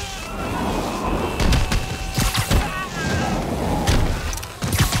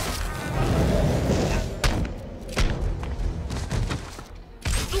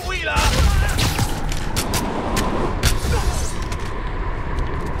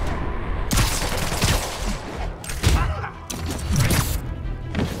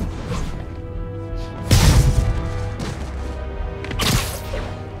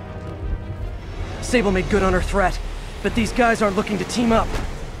 Sable made good on her threat, but these guys aren't looking to team up.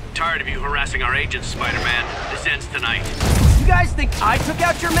 Tired of you harassing our agents, Spider-Man. This ends tonight. You guys think I took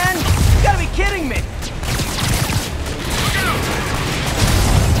out your men? You gotta be kidding me!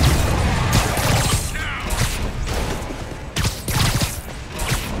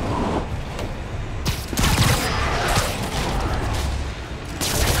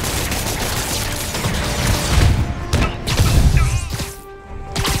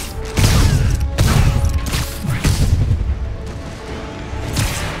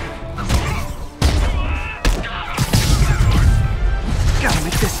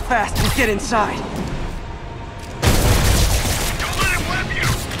 Fast and get inside. Don't let him web you!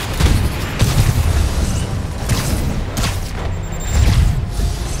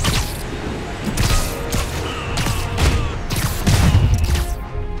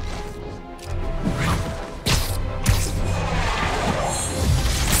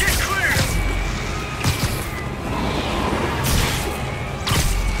 Get clear!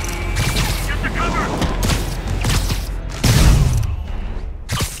 Get the cover!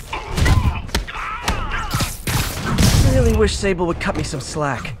 I really wish Sable would cut me some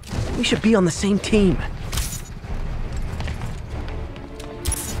slack. We should be on the same team. We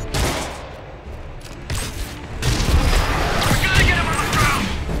gotta get him on the ground!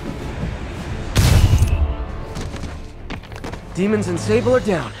 Demons and Sable are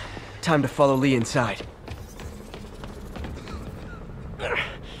down. Time to follow Lee inside.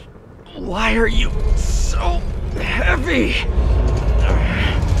 Why are you so heavy?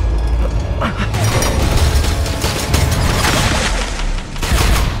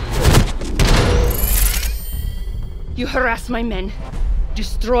 You harass my men,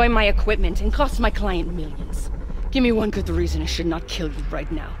 destroy my equipment, and cost my client millions. Give me one good reason I should not kill you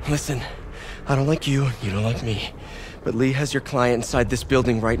right now. Listen, I don't like you, you don't like me. But Lee has your client inside this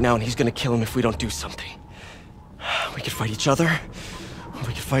building right now, and he's gonna kill him if we don't do something. We could fight each other, or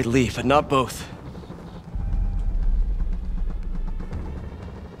we could fight Lee, but not both.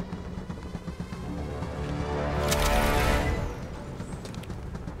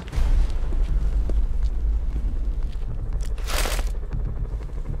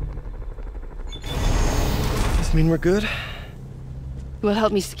 Mean we're good? You will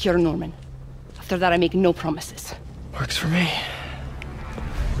help me secure Norman. After that, I make no promises. Works for me.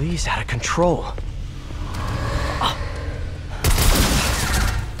 Lee's out of control.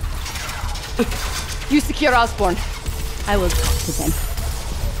 You secure Osborn. I will talk to them.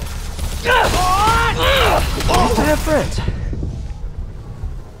 Nice to have friends.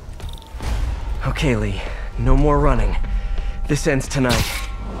 Okay, Lee. No more running. This ends tonight.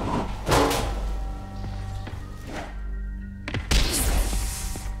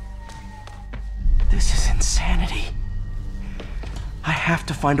 This is insanity. I have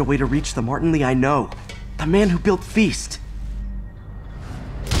to find a way to reach the Martin Lee I know. The man who built Feast.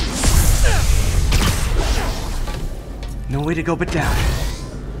 No way to go but down.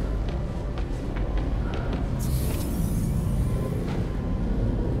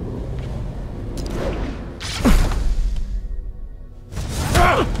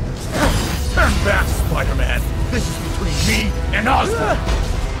 Turn back, Spider-Man. This is between me and Osborn.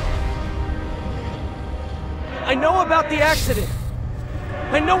 I know about the accident.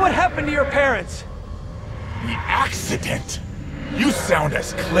 I know what happened to your parents. The accident? You sound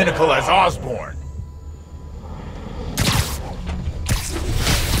as clinical as Osborn.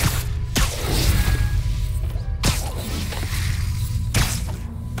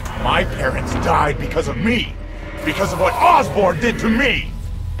 My parents died because of me. Because of what Osborn did to me.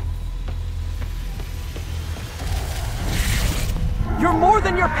 You're more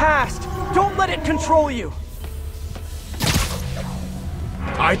than your past. Don't let it control you.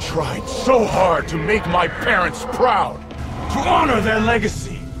 I tried so hard to make my parents proud. To honor their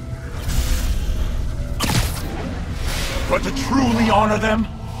legacy. But to truly honor them,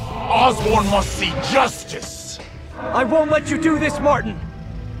 Osborn must see justice. I won't let you do this, Martin.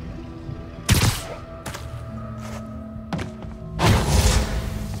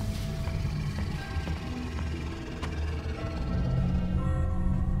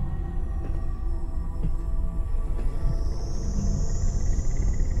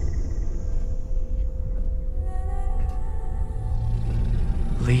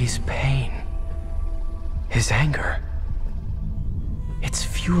 Lee's pain. His anger. It's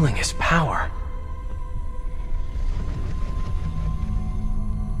fueling his power.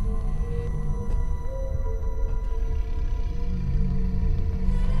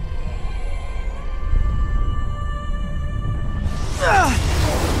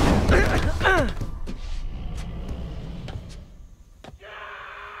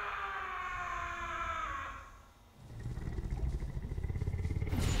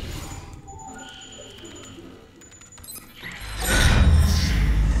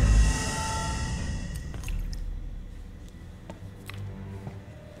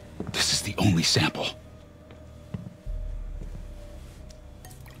 This is the only sample.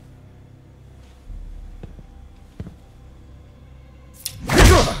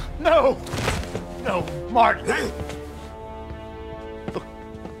 No! No, Martin! Look,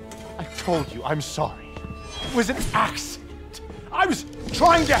 I told you I'm sorry. It was an accident. I was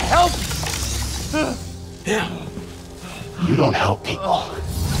trying to help you. You don't help people.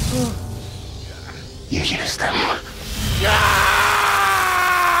 You use them.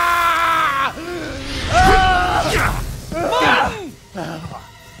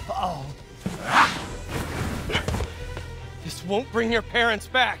 This won't bring your parents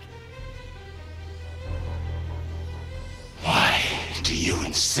back. Why do you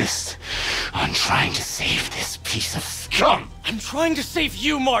insist on trying to save this piece of scum? I'm trying to save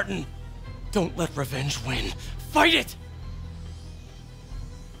you, Martin. Don't let revenge win. Fight it!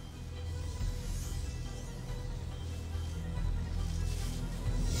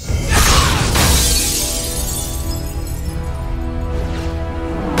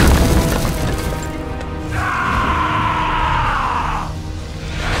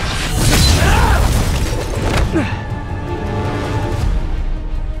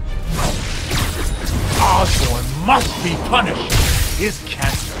 Osborn must be punished. His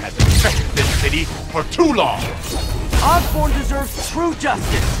cancer has infected this city for too long. Osborn deserves true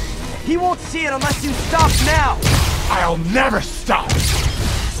justice. He won't see it unless you stop now. I'll never stop.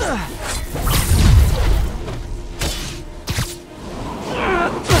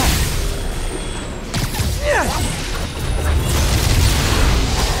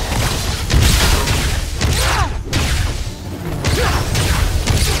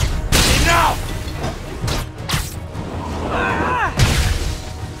 Enough!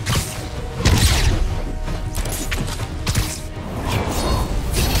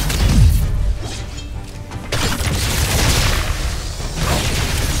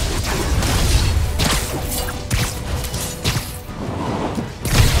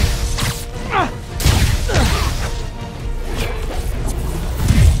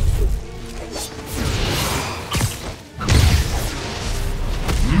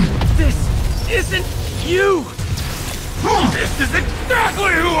 Isn't you! This is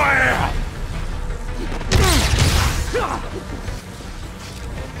exactly who I am!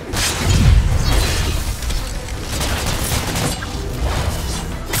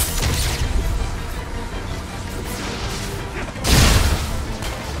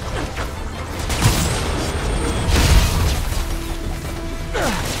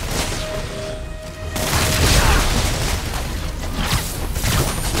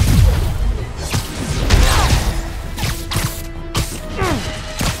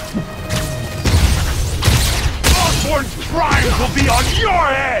 Osborn's crimes will be on your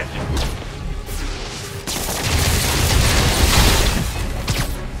head!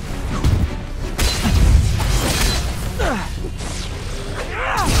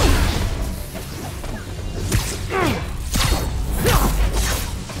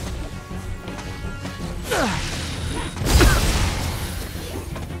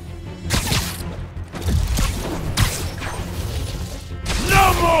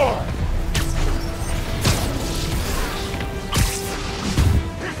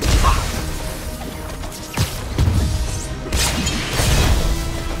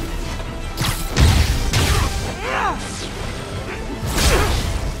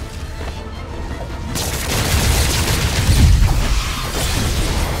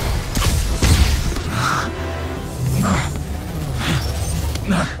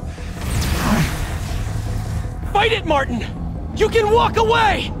 it, Martin! You can walk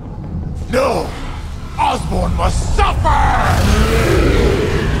away! No! Osborn must suffer!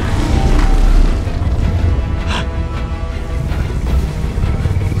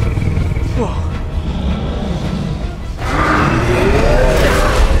 Whoa.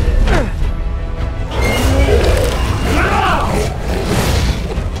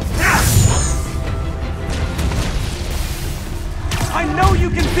 I know you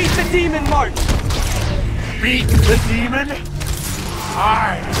can beat the demon, Martin! Beat the demon?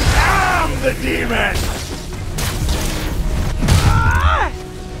 I am the demon!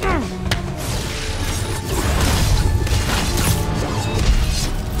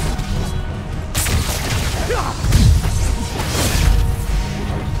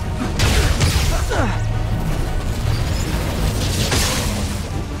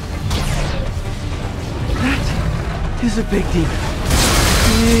 That is a big demon.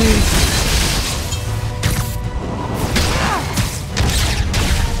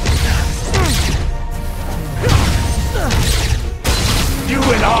 You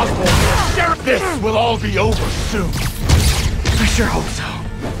and Osborn will share this will all be over soon. I sure hope so.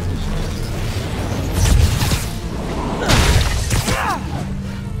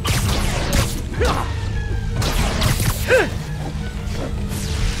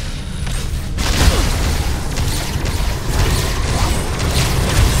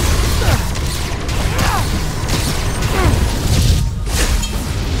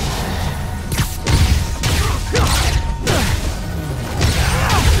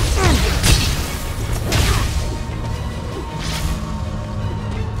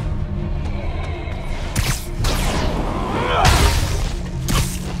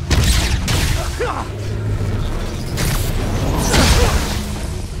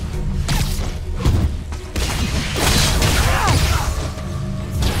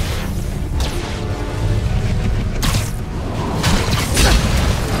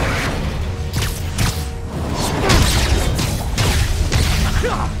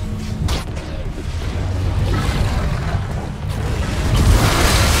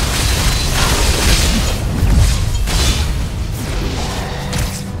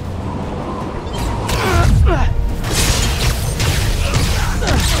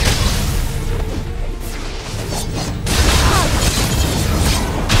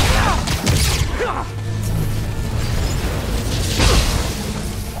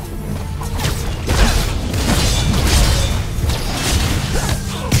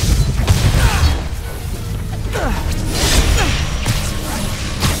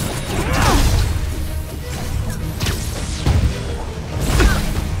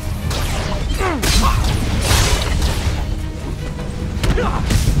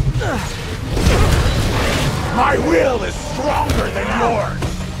 My will is stronger than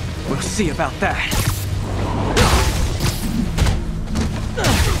yours! We'll see about that.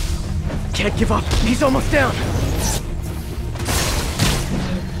 Can't give up. He's almost down.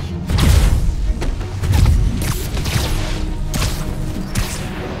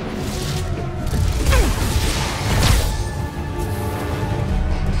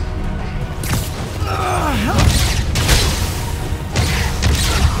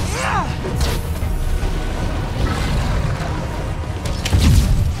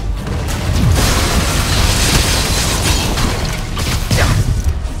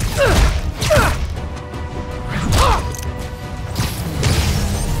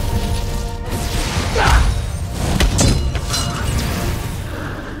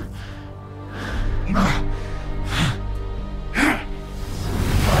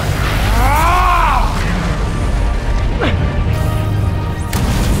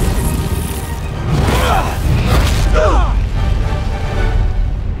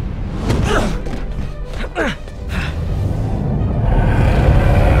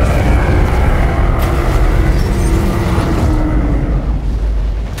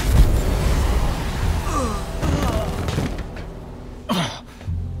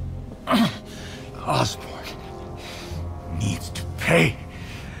 Osborn needs to pay.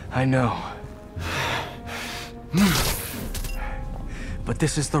 I know. But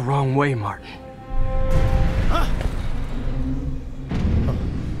this is the wrong way, Martin.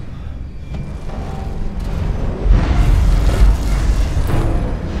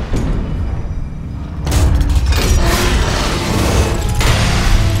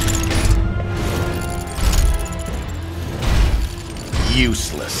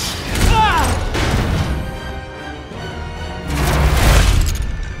 Useless.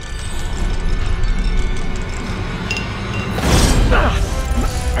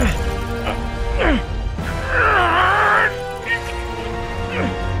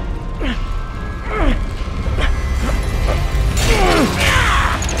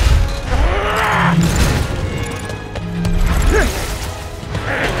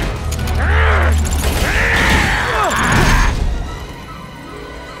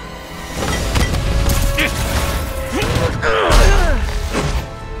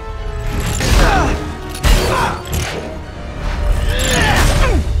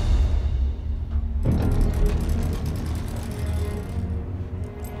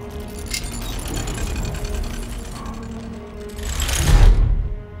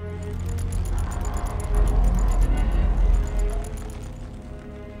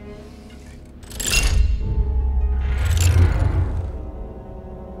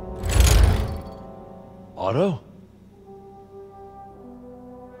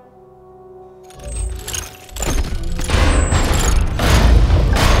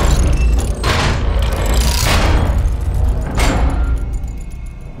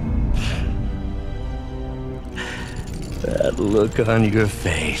 look on your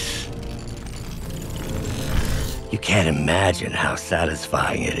face. You can't imagine how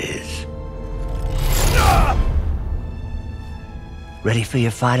satisfying it is. Ready for your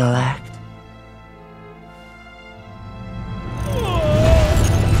final act?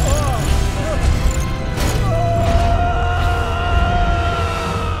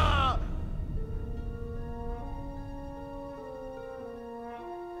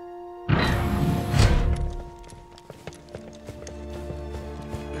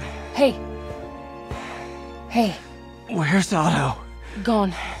 Hey. Hey. Where's Otto?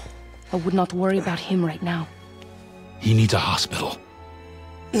 Gone. I would not worry about him right now. He needs a hospital.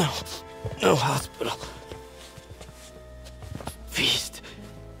 No. No hospital. Feast.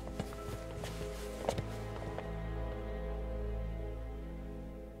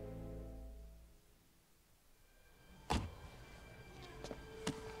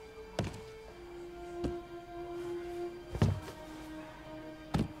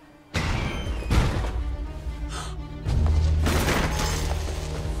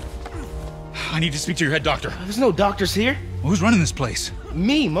 I need to speak to your head doctor. There's no doctors here. Well, who's running this place?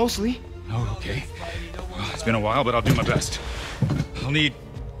 Me, mostly. Oh, okay. Well, it's been a while, but I'll do my best. I'll need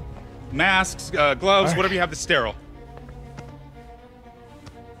masks, gloves, whatever you have that's sterile.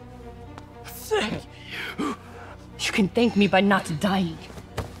 Thank you. You can thank me by not dying.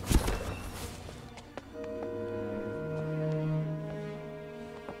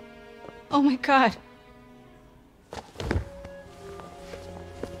 Oh my god.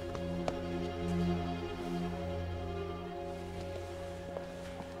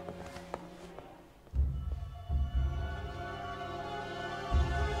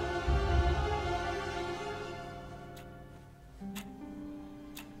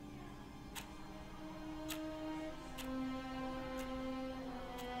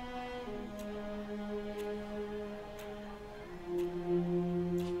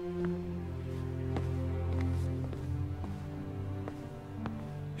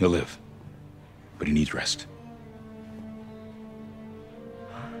 He'll live, but he needs rest.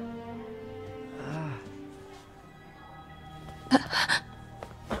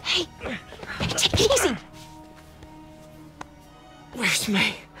 Hey, take it easy. Where's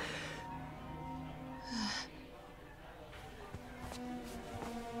May?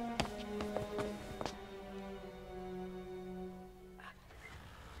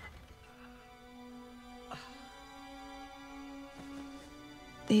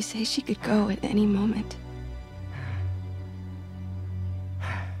 They say she could go at any moment.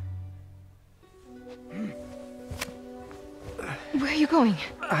 Where are you going?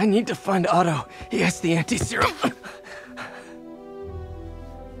 I need to find Otto. He has the anti-serum. I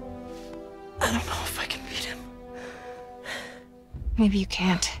don't know if I can beat him. Maybe you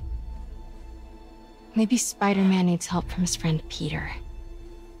can't. Maybe Spider-Man needs help from his friend Peter.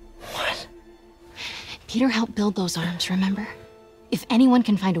 What? Peter helped build those arms, remember? If anyone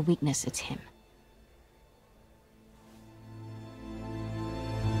can find a weakness, it's him.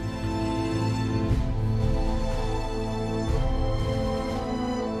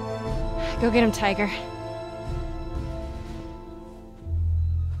 Go get him, Tiger.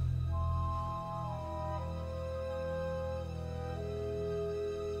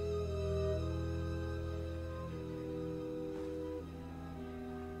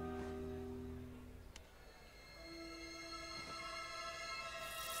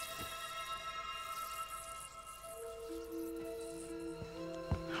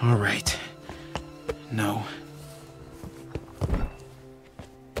 All right. No.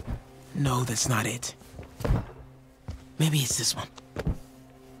 No, that's not it. Maybe it's this one.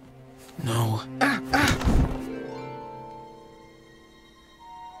 No.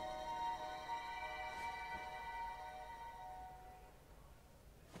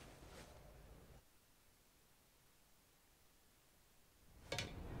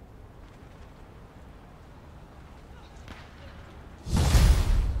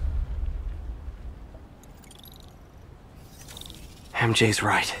 MJ's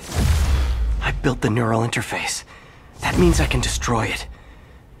right. I built the neural interface. That means I can destroy it.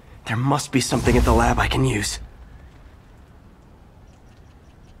 There must be something at the lab I can use.